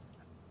about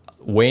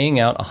weighing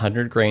out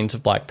 100 grains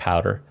of black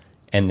powder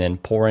and then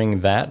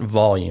pouring that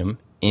volume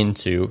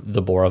into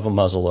the bore of a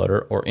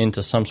muzzleloader or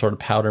into some sort of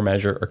powder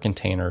measure or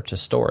container to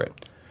store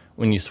it.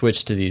 When you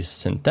switch to these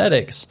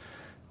synthetics,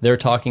 they're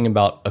talking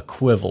about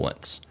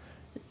equivalence.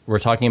 We're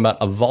talking about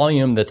a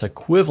volume that's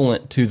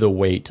equivalent to the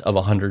weight of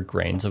 100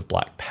 grains of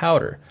black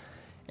powder.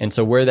 And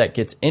so where that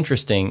gets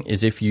interesting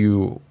is if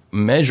you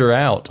measure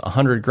out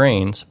 100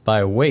 grains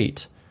by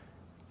weight,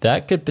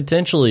 that could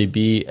potentially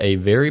be a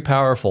very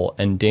powerful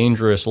and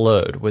dangerous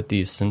load with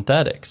these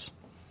synthetics.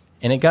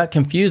 And it got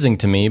confusing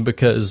to me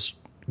because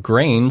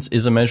grains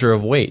is a measure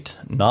of weight,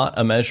 not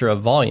a measure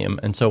of volume.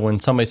 And so when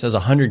somebody says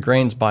 100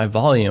 grains by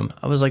volume,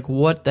 I was like,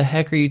 what the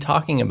heck are you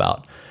talking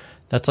about?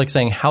 That's like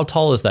saying, how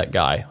tall is that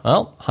guy?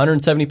 Well,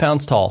 170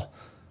 pounds tall.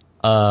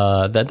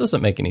 That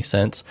doesn't make any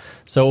sense.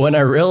 So when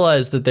I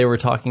realized that they were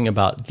talking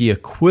about the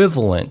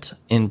equivalent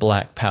in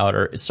black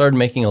powder, it started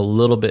making a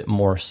little bit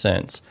more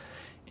sense.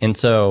 And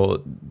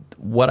so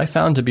what I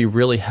found to be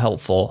really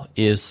helpful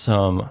is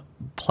some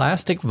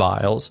plastic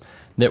vials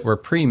that were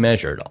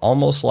pre-measured,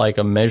 almost like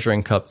a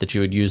measuring cup that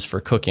you would use for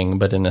cooking,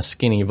 but in a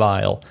skinny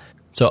vial.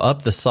 So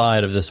up the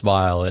side of this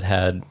vial, it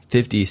had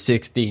 50,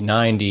 60,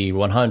 90,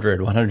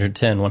 100,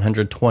 110,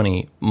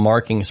 120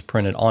 markings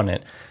printed on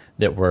it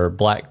that were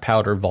black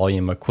powder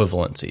volume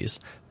equivalencies.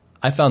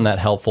 I found that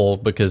helpful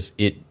because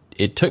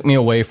it took me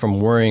away from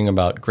worrying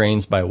about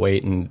grains by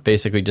weight and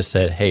basically just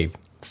said, hey,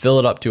 fill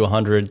it up to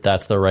 100.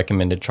 That's the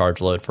recommended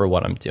charge load for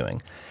what I'm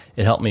doing.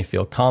 It helped me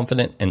feel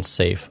confident and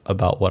safe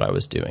about what I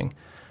was doing,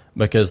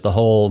 because the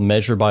whole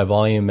measure by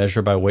volume,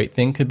 measure by weight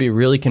thing could be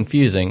really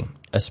confusing,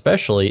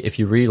 especially if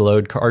you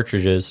reload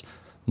cartridges,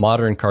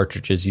 modern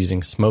cartridges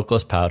using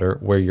smokeless powder,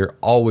 where you're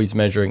always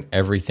measuring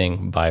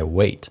everything by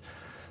weight.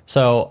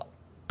 So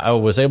I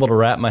was able to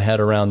wrap my head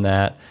around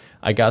that.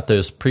 I got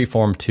those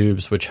preformed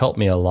tubes, which helped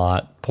me a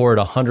lot, poured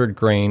 100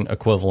 grain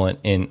equivalent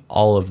in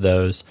all of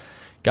those,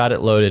 got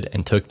it loaded,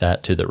 and took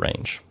that to the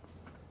range.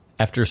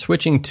 After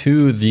switching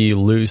to the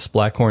loose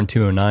Blackhorn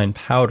 209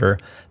 powder,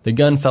 the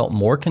gun felt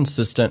more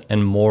consistent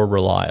and more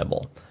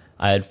reliable.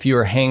 I had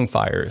fewer hang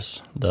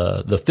fires,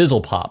 the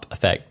fizzle pop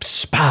effect,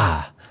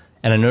 spah,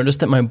 and I noticed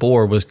that my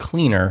bore was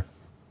cleaner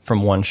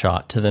from one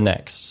shot to the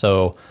next.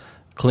 So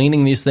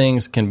cleaning these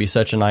things can be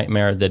such a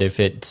nightmare that if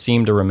it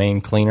seemed to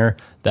remain cleaner,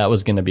 that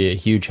was going to be a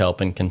huge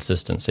help in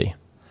consistency.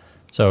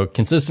 So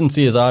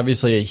consistency is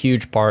obviously a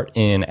huge part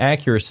in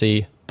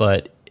accuracy,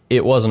 but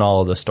it wasn't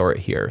all of the story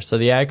here. So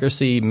the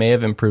accuracy may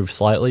have improved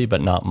slightly,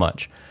 but not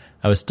much.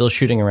 I was still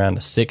shooting around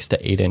a 6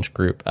 to 8 inch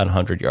group at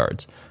 100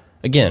 yards.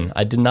 Again,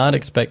 I did not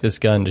expect this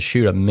gun to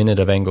shoot a minute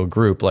of angle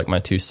group like my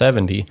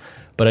 270,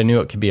 but I knew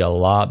it could be a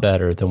lot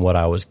better than what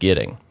I was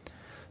getting.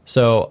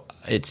 So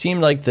it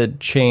seemed like the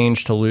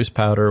change to loose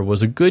powder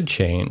was a good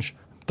change,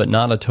 but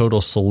not a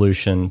total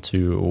solution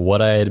to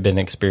what I had been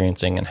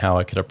experiencing and how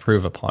I could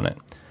improve upon it.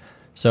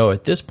 So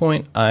at this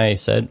point, I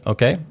said,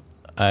 okay,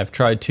 I've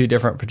tried 2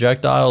 different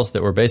projectiles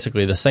that were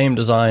basically the same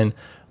design.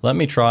 Let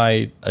me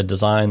try a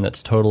design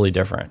that's totally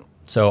different.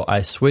 So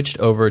I switched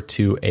over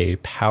to a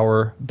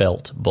power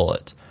belt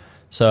bullet.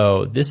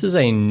 So this is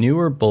a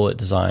newer bullet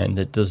design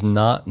that does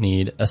not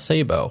need a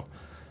sabot.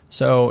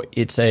 So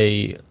it's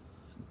a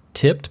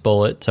tipped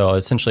bullet, so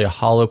essentially a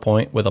hollow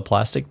point with a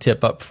plastic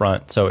tip up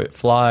front. So it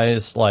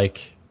flies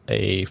like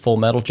a full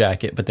metal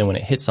jacket, but then when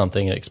it hits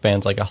something, it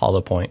expands like a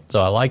hollow point.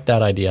 So I like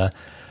that idea.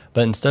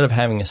 But instead of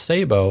having a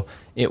sabot,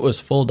 it was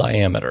full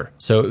diameter.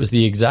 So it was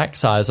the exact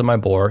size of my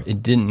bore.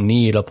 It didn't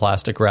need a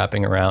plastic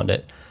wrapping around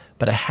it.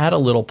 But it had a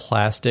little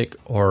plastic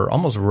or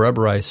almost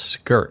rubberized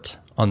skirt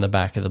on the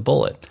back of the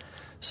bullet.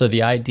 So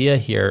the idea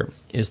here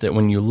is that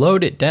when you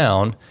load it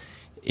down,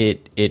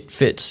 it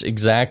fits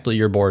exactly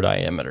your bore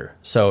diameter.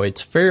 So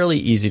it's fairly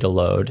easy to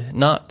load,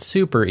 not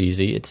super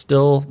easy. There's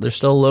still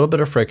a little bit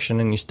of friction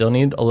and you still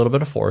need a little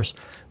bit of force,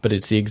 but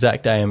it's the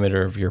exact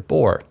diameter of your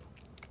bore.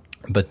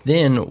 But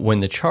then when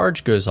the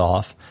charge goes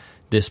off,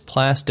 this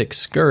plastic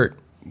skirt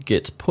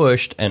gets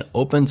pushed and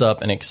opens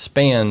up and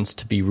expands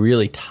to be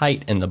really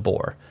tight in the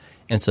bore.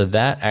 And so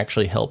that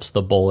actually helps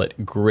the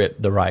bullet grip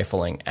the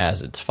rifling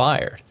as it's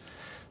fired.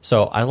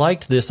 So I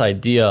liked this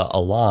idea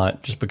a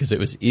lot just because it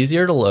was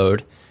easier to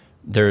load.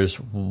 There's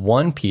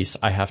one piece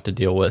I have to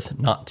deal with,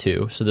 not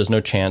 2. So there's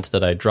no chance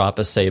that I drop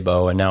a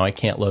sabot and now I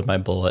can't load my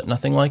bullet,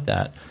 nothing like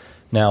that.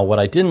 Now, what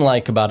I didn't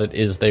like about it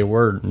is they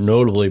were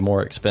notably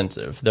more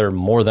expensive. They're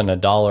more than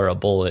 $1 a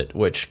bullet,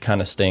 which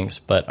kind of stinks,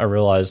 but I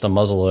realized a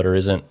muzzleloader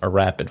isn't a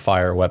rapid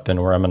fire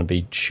weapon where I'm going to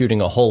be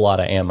shooting a whole lot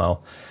of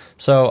ammo.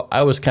 So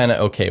I was kind of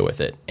okay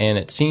with it, and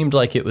it seemed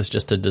like it was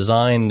just a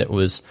design that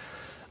was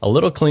a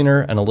little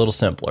cleaner and a little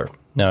simpler.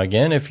 Now,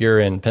 again, if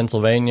you're in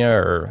Pennsylvania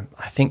or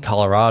I think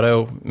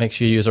Colorado, make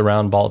sure you use a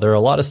round ball. There are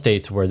a lot of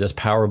states where this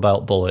power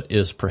belt bullet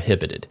is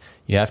prohibited.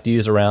 You have to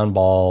use a round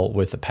ball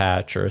with a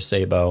patch or a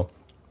sabot.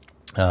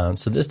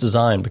 So this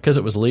design, because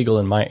it was legal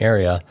in my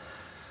area,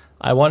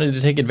 I wanted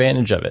to take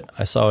advantage of it.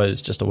 I saw it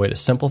as just a way to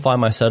simplify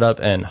my setup,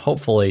 and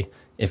hopefully,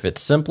 if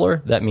it's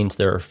simpler, that means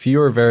there are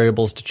fewer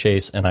variables to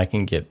chase and I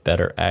can get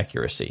better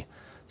accuracy.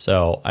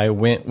 So I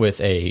went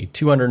with a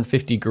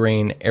 250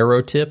 grain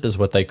arrow tip is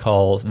what they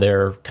call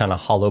their kind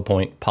of hollow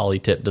point poly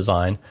tip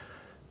design,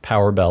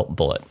 power belt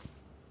bullet.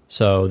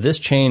 So this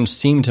change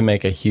seemed to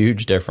make a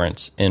huge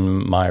difference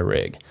in my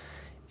rig.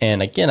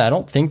 And again, I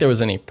don't think there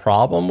was any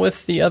problem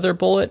with the other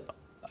bullet.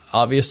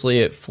 Obviously,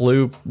 it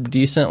flew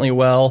decently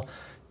well.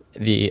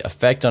 The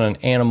effect on an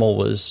animal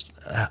was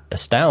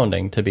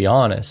astounding, to be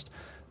honest.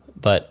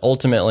 But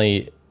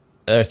ultimately,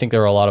 I think there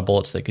were a lot of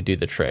bullets that could do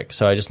the trick.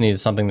 So I just needed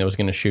something that was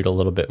going to shoot a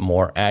little bit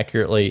more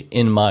accurately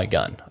in my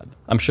gun.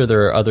 I'm sure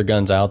there are other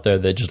guns out there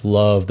that just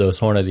love those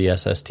Hornady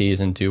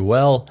SSTs and do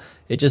well.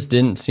 It just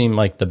didn't seem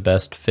like the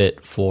best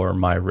fit for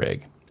my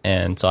rig.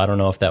 And so I don't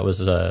know if that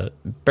was a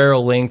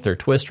barrel length or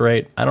twist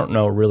rate. I don't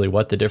know really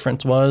what the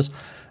difference was.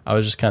 I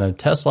was just kind of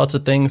test lots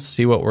of things,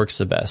 see what works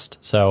the best.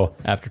 So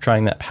after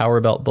trying that power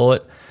belt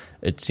bullet,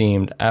 it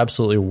seemed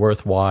absolutely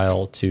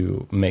worthwhile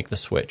to make the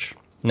switch.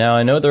 Now,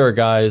 I know there are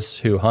guys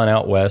who hunt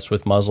out west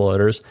with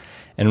muzzleloaders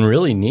and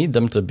really need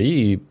them to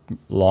be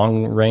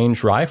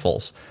long-range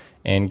rifles,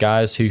 and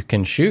guys who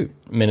can shoot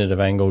minute of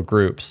angle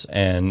groups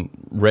and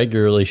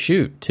regularly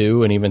shoot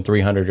 200 and even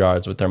 300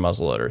 yards with their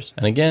muzzleloaders.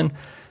 And again,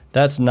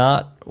 that's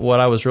not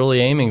what I was really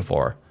aiming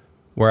for.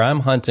 Where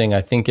I'm hunting,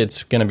 I think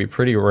it's going to be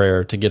pretty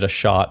rare to get a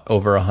shot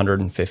over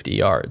 150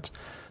 yards.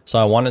 So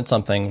I wanted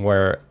something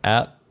where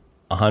at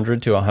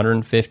 100 to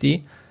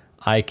 150,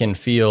 I can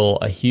feel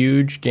a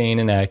huge gain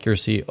in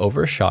accuracy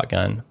over a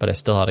shotgun, but I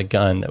still had a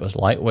gun that was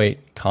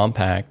lightweight,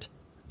 compact,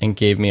 and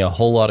gave me a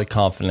whole lot of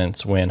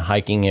confidence when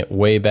hiking it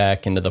way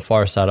back into the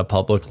far side of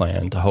public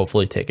land to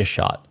hopefully take a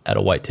shot at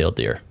a whitetail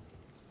deer.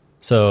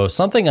 So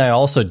something I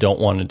also don't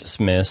want to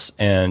dismiss,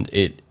 and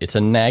it's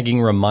a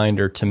nagging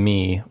reminder to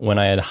me when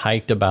I had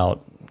hiked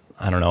about,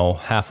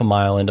 half a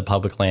mile into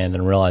public land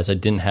and realized I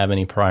didn't have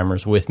any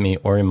primers with me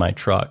or in my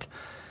truck.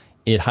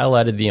 It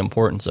highlighted the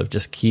importance of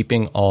just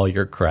keeping all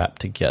your crap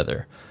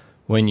together.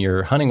 When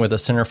you're hunting with a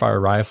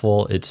centerfire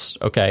rifle, it's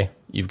okay,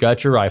 you've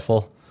got your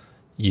rifle,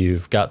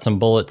 you've got some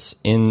bullets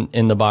in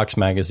the box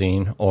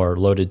magazine or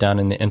loaded down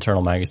in the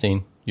internal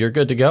magazine, you're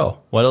good to go.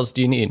 What else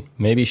do you need?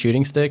 Maybe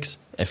shooting sticks?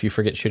 If you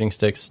forget shooting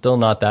sticks, still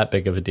not that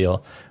big of a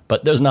deal.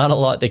 But there's not a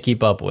lot to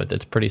keep up with.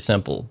 It's pretty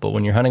simple. But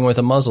when you're hunting with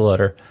a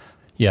muzzleloader,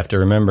 you have to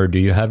remember, do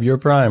you have your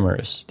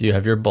primers? Do you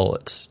have your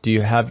bullets? Do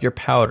you have your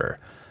powder?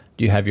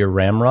 Do you have your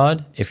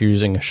ramrod? If you're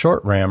using a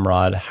short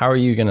ramrod, how are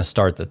you going to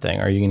start the thing?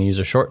 Are you going to use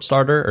a short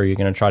starter, or are you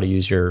going to try to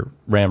use your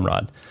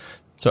ramrod?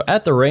 So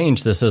at the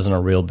range, this isn't a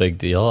real big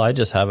deal. I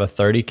just have a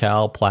 30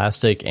 cal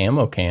plastic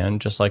ammo can,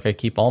 just like I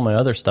keep all my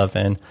other stuff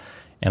in,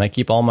 and I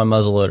keep all my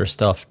muzzleloader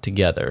stuff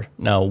together.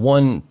 Now,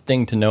 one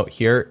thing to note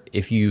here,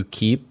 if you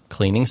keep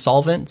cleaning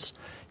solvents,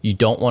 you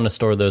don't want to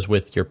store those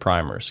with your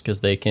primers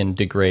because they can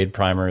degrade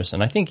primers,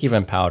 and I think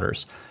even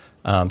powders.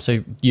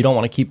 So you don't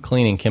want to keep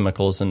cleaning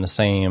chemicals in the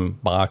same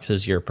box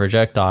as your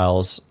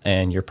projectiles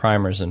and your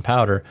primers and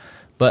powder.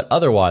 But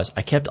otherwise,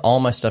 I kept all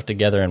my stuff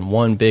together in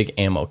one big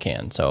ammo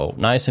can. So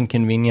nice and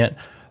convenient,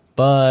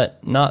 but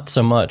not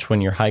so much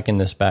when you're hiking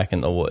this back in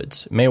the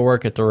woods. It may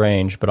work at the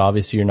range, but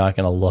obviously you're not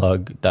going to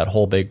lug that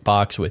whole big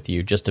box with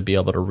you just to be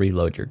able to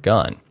reload your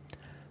gun.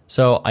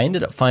 So I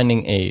ended up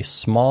finding a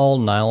small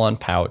nylon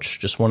pouch,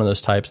 just one of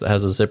those types that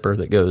has a zipper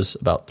that goes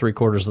about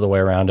 3/4 of the way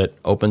around it,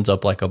 opens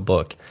up like a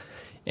book,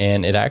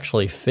 and it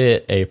actually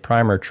fit a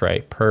primer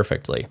tray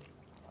perfectly.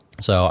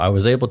 So I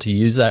was able to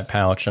use that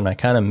pouch, and I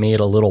kind of made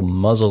a little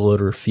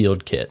muzzleloader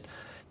field kit.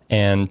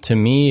 And to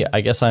me,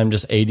 I guess I'm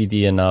just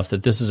ADD enough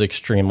that this is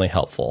extremely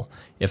helpful.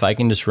 If I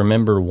can just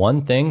remember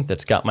one thing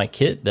that's got my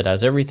kit that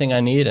has everything I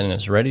need and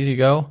is ready to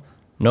go,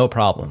 no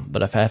problem.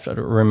 But if I have to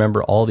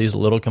remember all these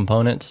little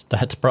components,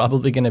 that's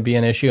probably going to be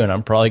an issue, and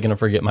I'm probably going to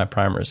forget my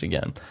primers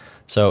again.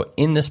 So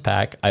in this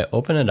pack, I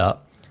open it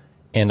up,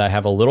 and I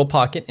have a little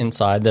pocket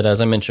inside that,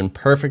 as I mentioned,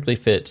 perfectly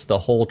fits the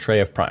whole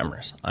tray of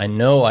primers. I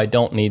know I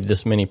don't need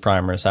this many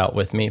primers out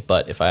with me,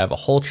 but if I have a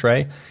whole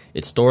tray,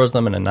 it stores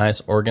them in a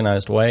nice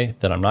organized way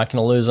that I'm not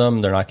going to lose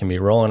them. They're not going to be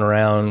rolling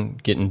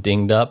around, getting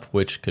dinged up,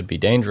 which could be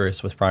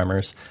dangerous with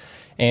primers.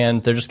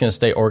 And they're just going to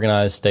stay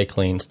organized, stay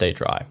clean, stay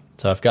dry.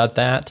 So I've got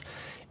that.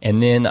 And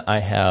then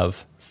I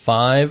have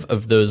 5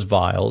 of those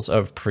vials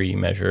of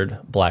pre-measured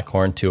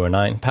Blackhorn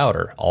 209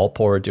 powder, all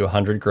poured to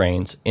 100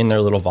 grains in their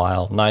little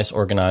vial, nice,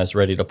 organized,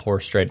 ready to pour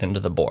straight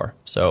into the bore.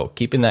 So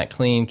keeping that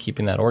clean,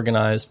 keeping that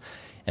organized,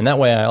 and that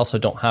way I also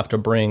don't have to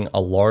bring a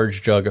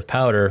large jug of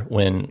powder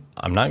when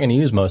I'm not going to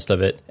use most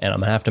of it and I'm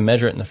going to have to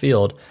measure it in the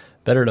field.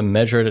 Better to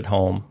measure it at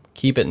home,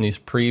 keep it in these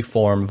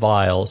pre-formed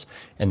vials,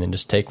 and then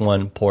just take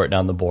one, pour it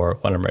down the bore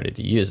when I'm ready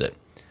to use it.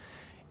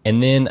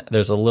 And then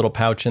there's a little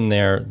pouch in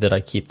there that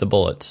I keep the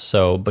bullets.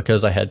 So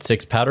because I had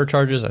 6 powder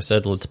charges, I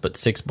said, let's put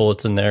 6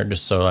 bullets in there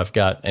just so I've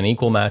got an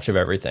equal match of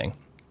everything.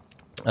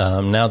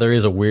 Now there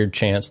is a weird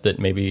chance that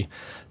maybe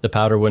the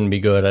powder wouldn't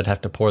be good. I'd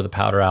have to pour the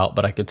powder out,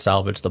 but I could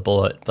salvage the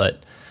bullet.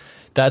 But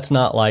that's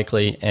not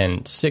likely,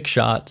 and 6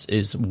 shots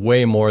is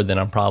way more than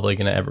I'm probably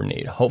going to ever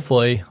need.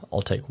 Hopefully,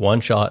 I'll take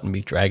 1 shot and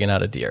be dragging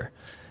out a deer.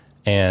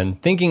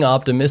 And thinking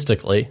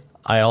optimistically,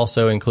 I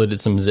also included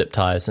some zip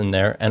ties in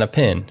there and a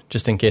pin,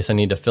 just in case I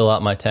need to fill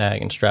out my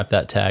tag and strap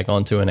that tag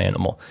onto an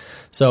animal.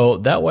 So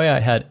that way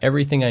I had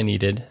everything I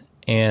needed.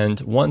 And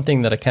one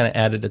thing that I kind of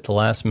added at the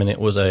last minute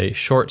was a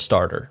short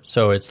starter.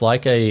 So it's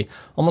like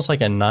almost like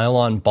a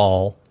nylon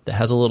ball that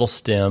has a little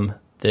stem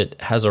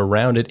that has a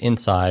rounded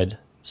inside.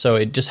 So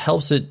it just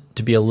helps it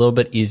to be a little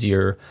bit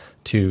easier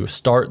to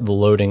start the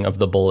loading of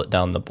the bullet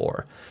down the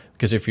bore.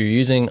 Because if you're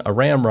using a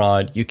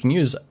ramrod, you can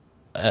use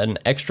an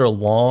extra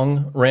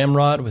long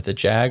ramrod with a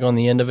jag on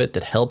the end of it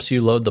that helps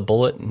you load the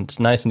bullet, and it's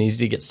nice and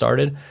easy to get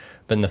started.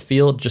 But in the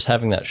field, just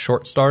having that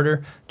short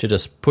starter to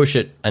just push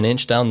it an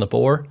inch down the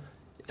bore,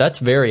 that's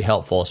very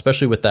helpful,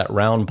 especially with that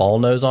round ball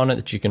nose on it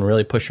that you can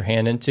really push your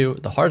hand into.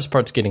 The hardest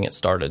part's getting it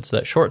started. So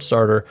that short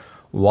starter,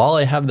 while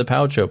I have the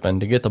pouch open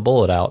to get the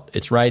bullet out,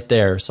 it's right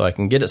there so I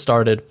can get it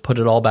started, put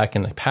it all back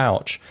in the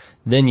pouch,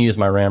 then use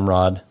my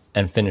ramrod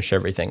and finish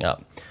everything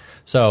up.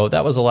 So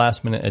that was a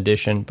last minute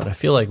addition, but I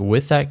feel like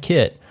with that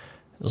kit,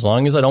 as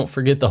long as I don't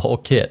forget the whole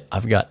kit,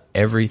 I've got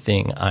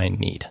everything I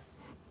need.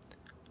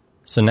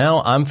 So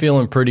now I'm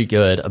feeling pretty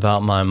good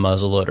about my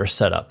muzzleloader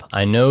setup.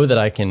 I know that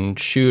I can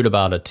shoot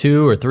about a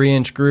 2 or 3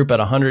 inch group at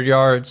 100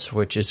 yards,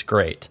 which is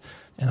great.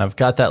 And I've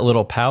got that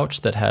little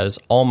pouch that has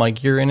all my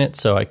gear in it,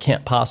 so I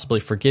can't possibly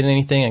forget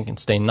anything. I can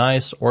stay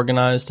nice,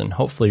 organized, and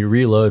hopefully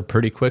reload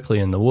pretty quickly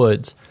in the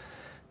woods.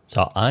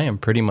 So I am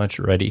pretty much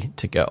ready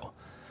to go.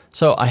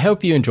 So I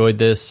hope you enjoyed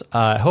this.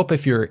 I hope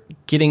if you're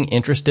getting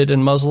interested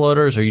in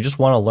muzzleloaders, or you just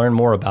want to learn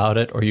more about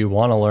it, or you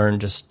want to learn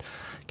just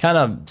kind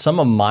of some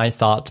of my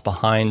thoughts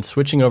behind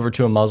switching over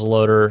to a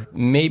muzzleloader,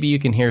 maybe you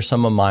can hear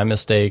some of my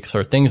mistakes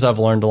or things I've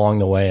learned along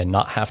the way and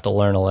not have to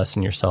learn a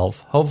lesson yourself.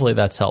 Hopefully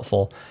that's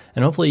helpful.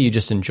 And hopefully you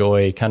just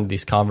enjoy kind of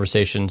these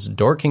conversations,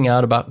 dorking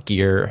out about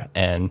gear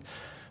and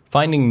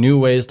finding new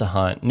ways to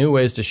hunt, new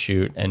ways to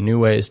shoot, and new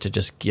ways to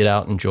just get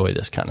out and enjoy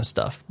this kind of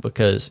stuff,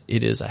 because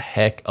it is a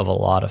heck of a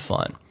lot of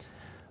fun.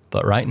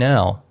 But right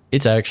now,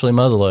 it's actually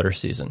muzzleloader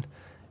season.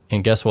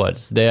 And guess what?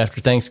 It's the day after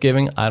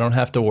Thanksgiving. I don't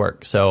have to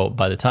work. So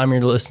by the time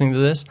you're listening to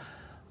this,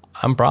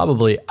 I'm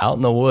probably out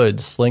in the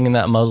woods slinging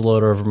that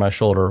muzzleloader over my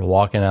shoulder,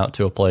 walking out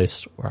to a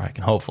place where I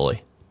can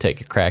hopefully take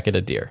a crack at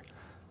a deer.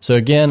 So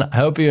again, I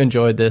hope you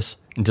enjoyed this.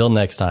 Until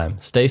next time,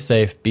 stay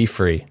safe, be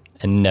free,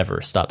 and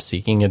never stop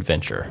seeking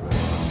adventure.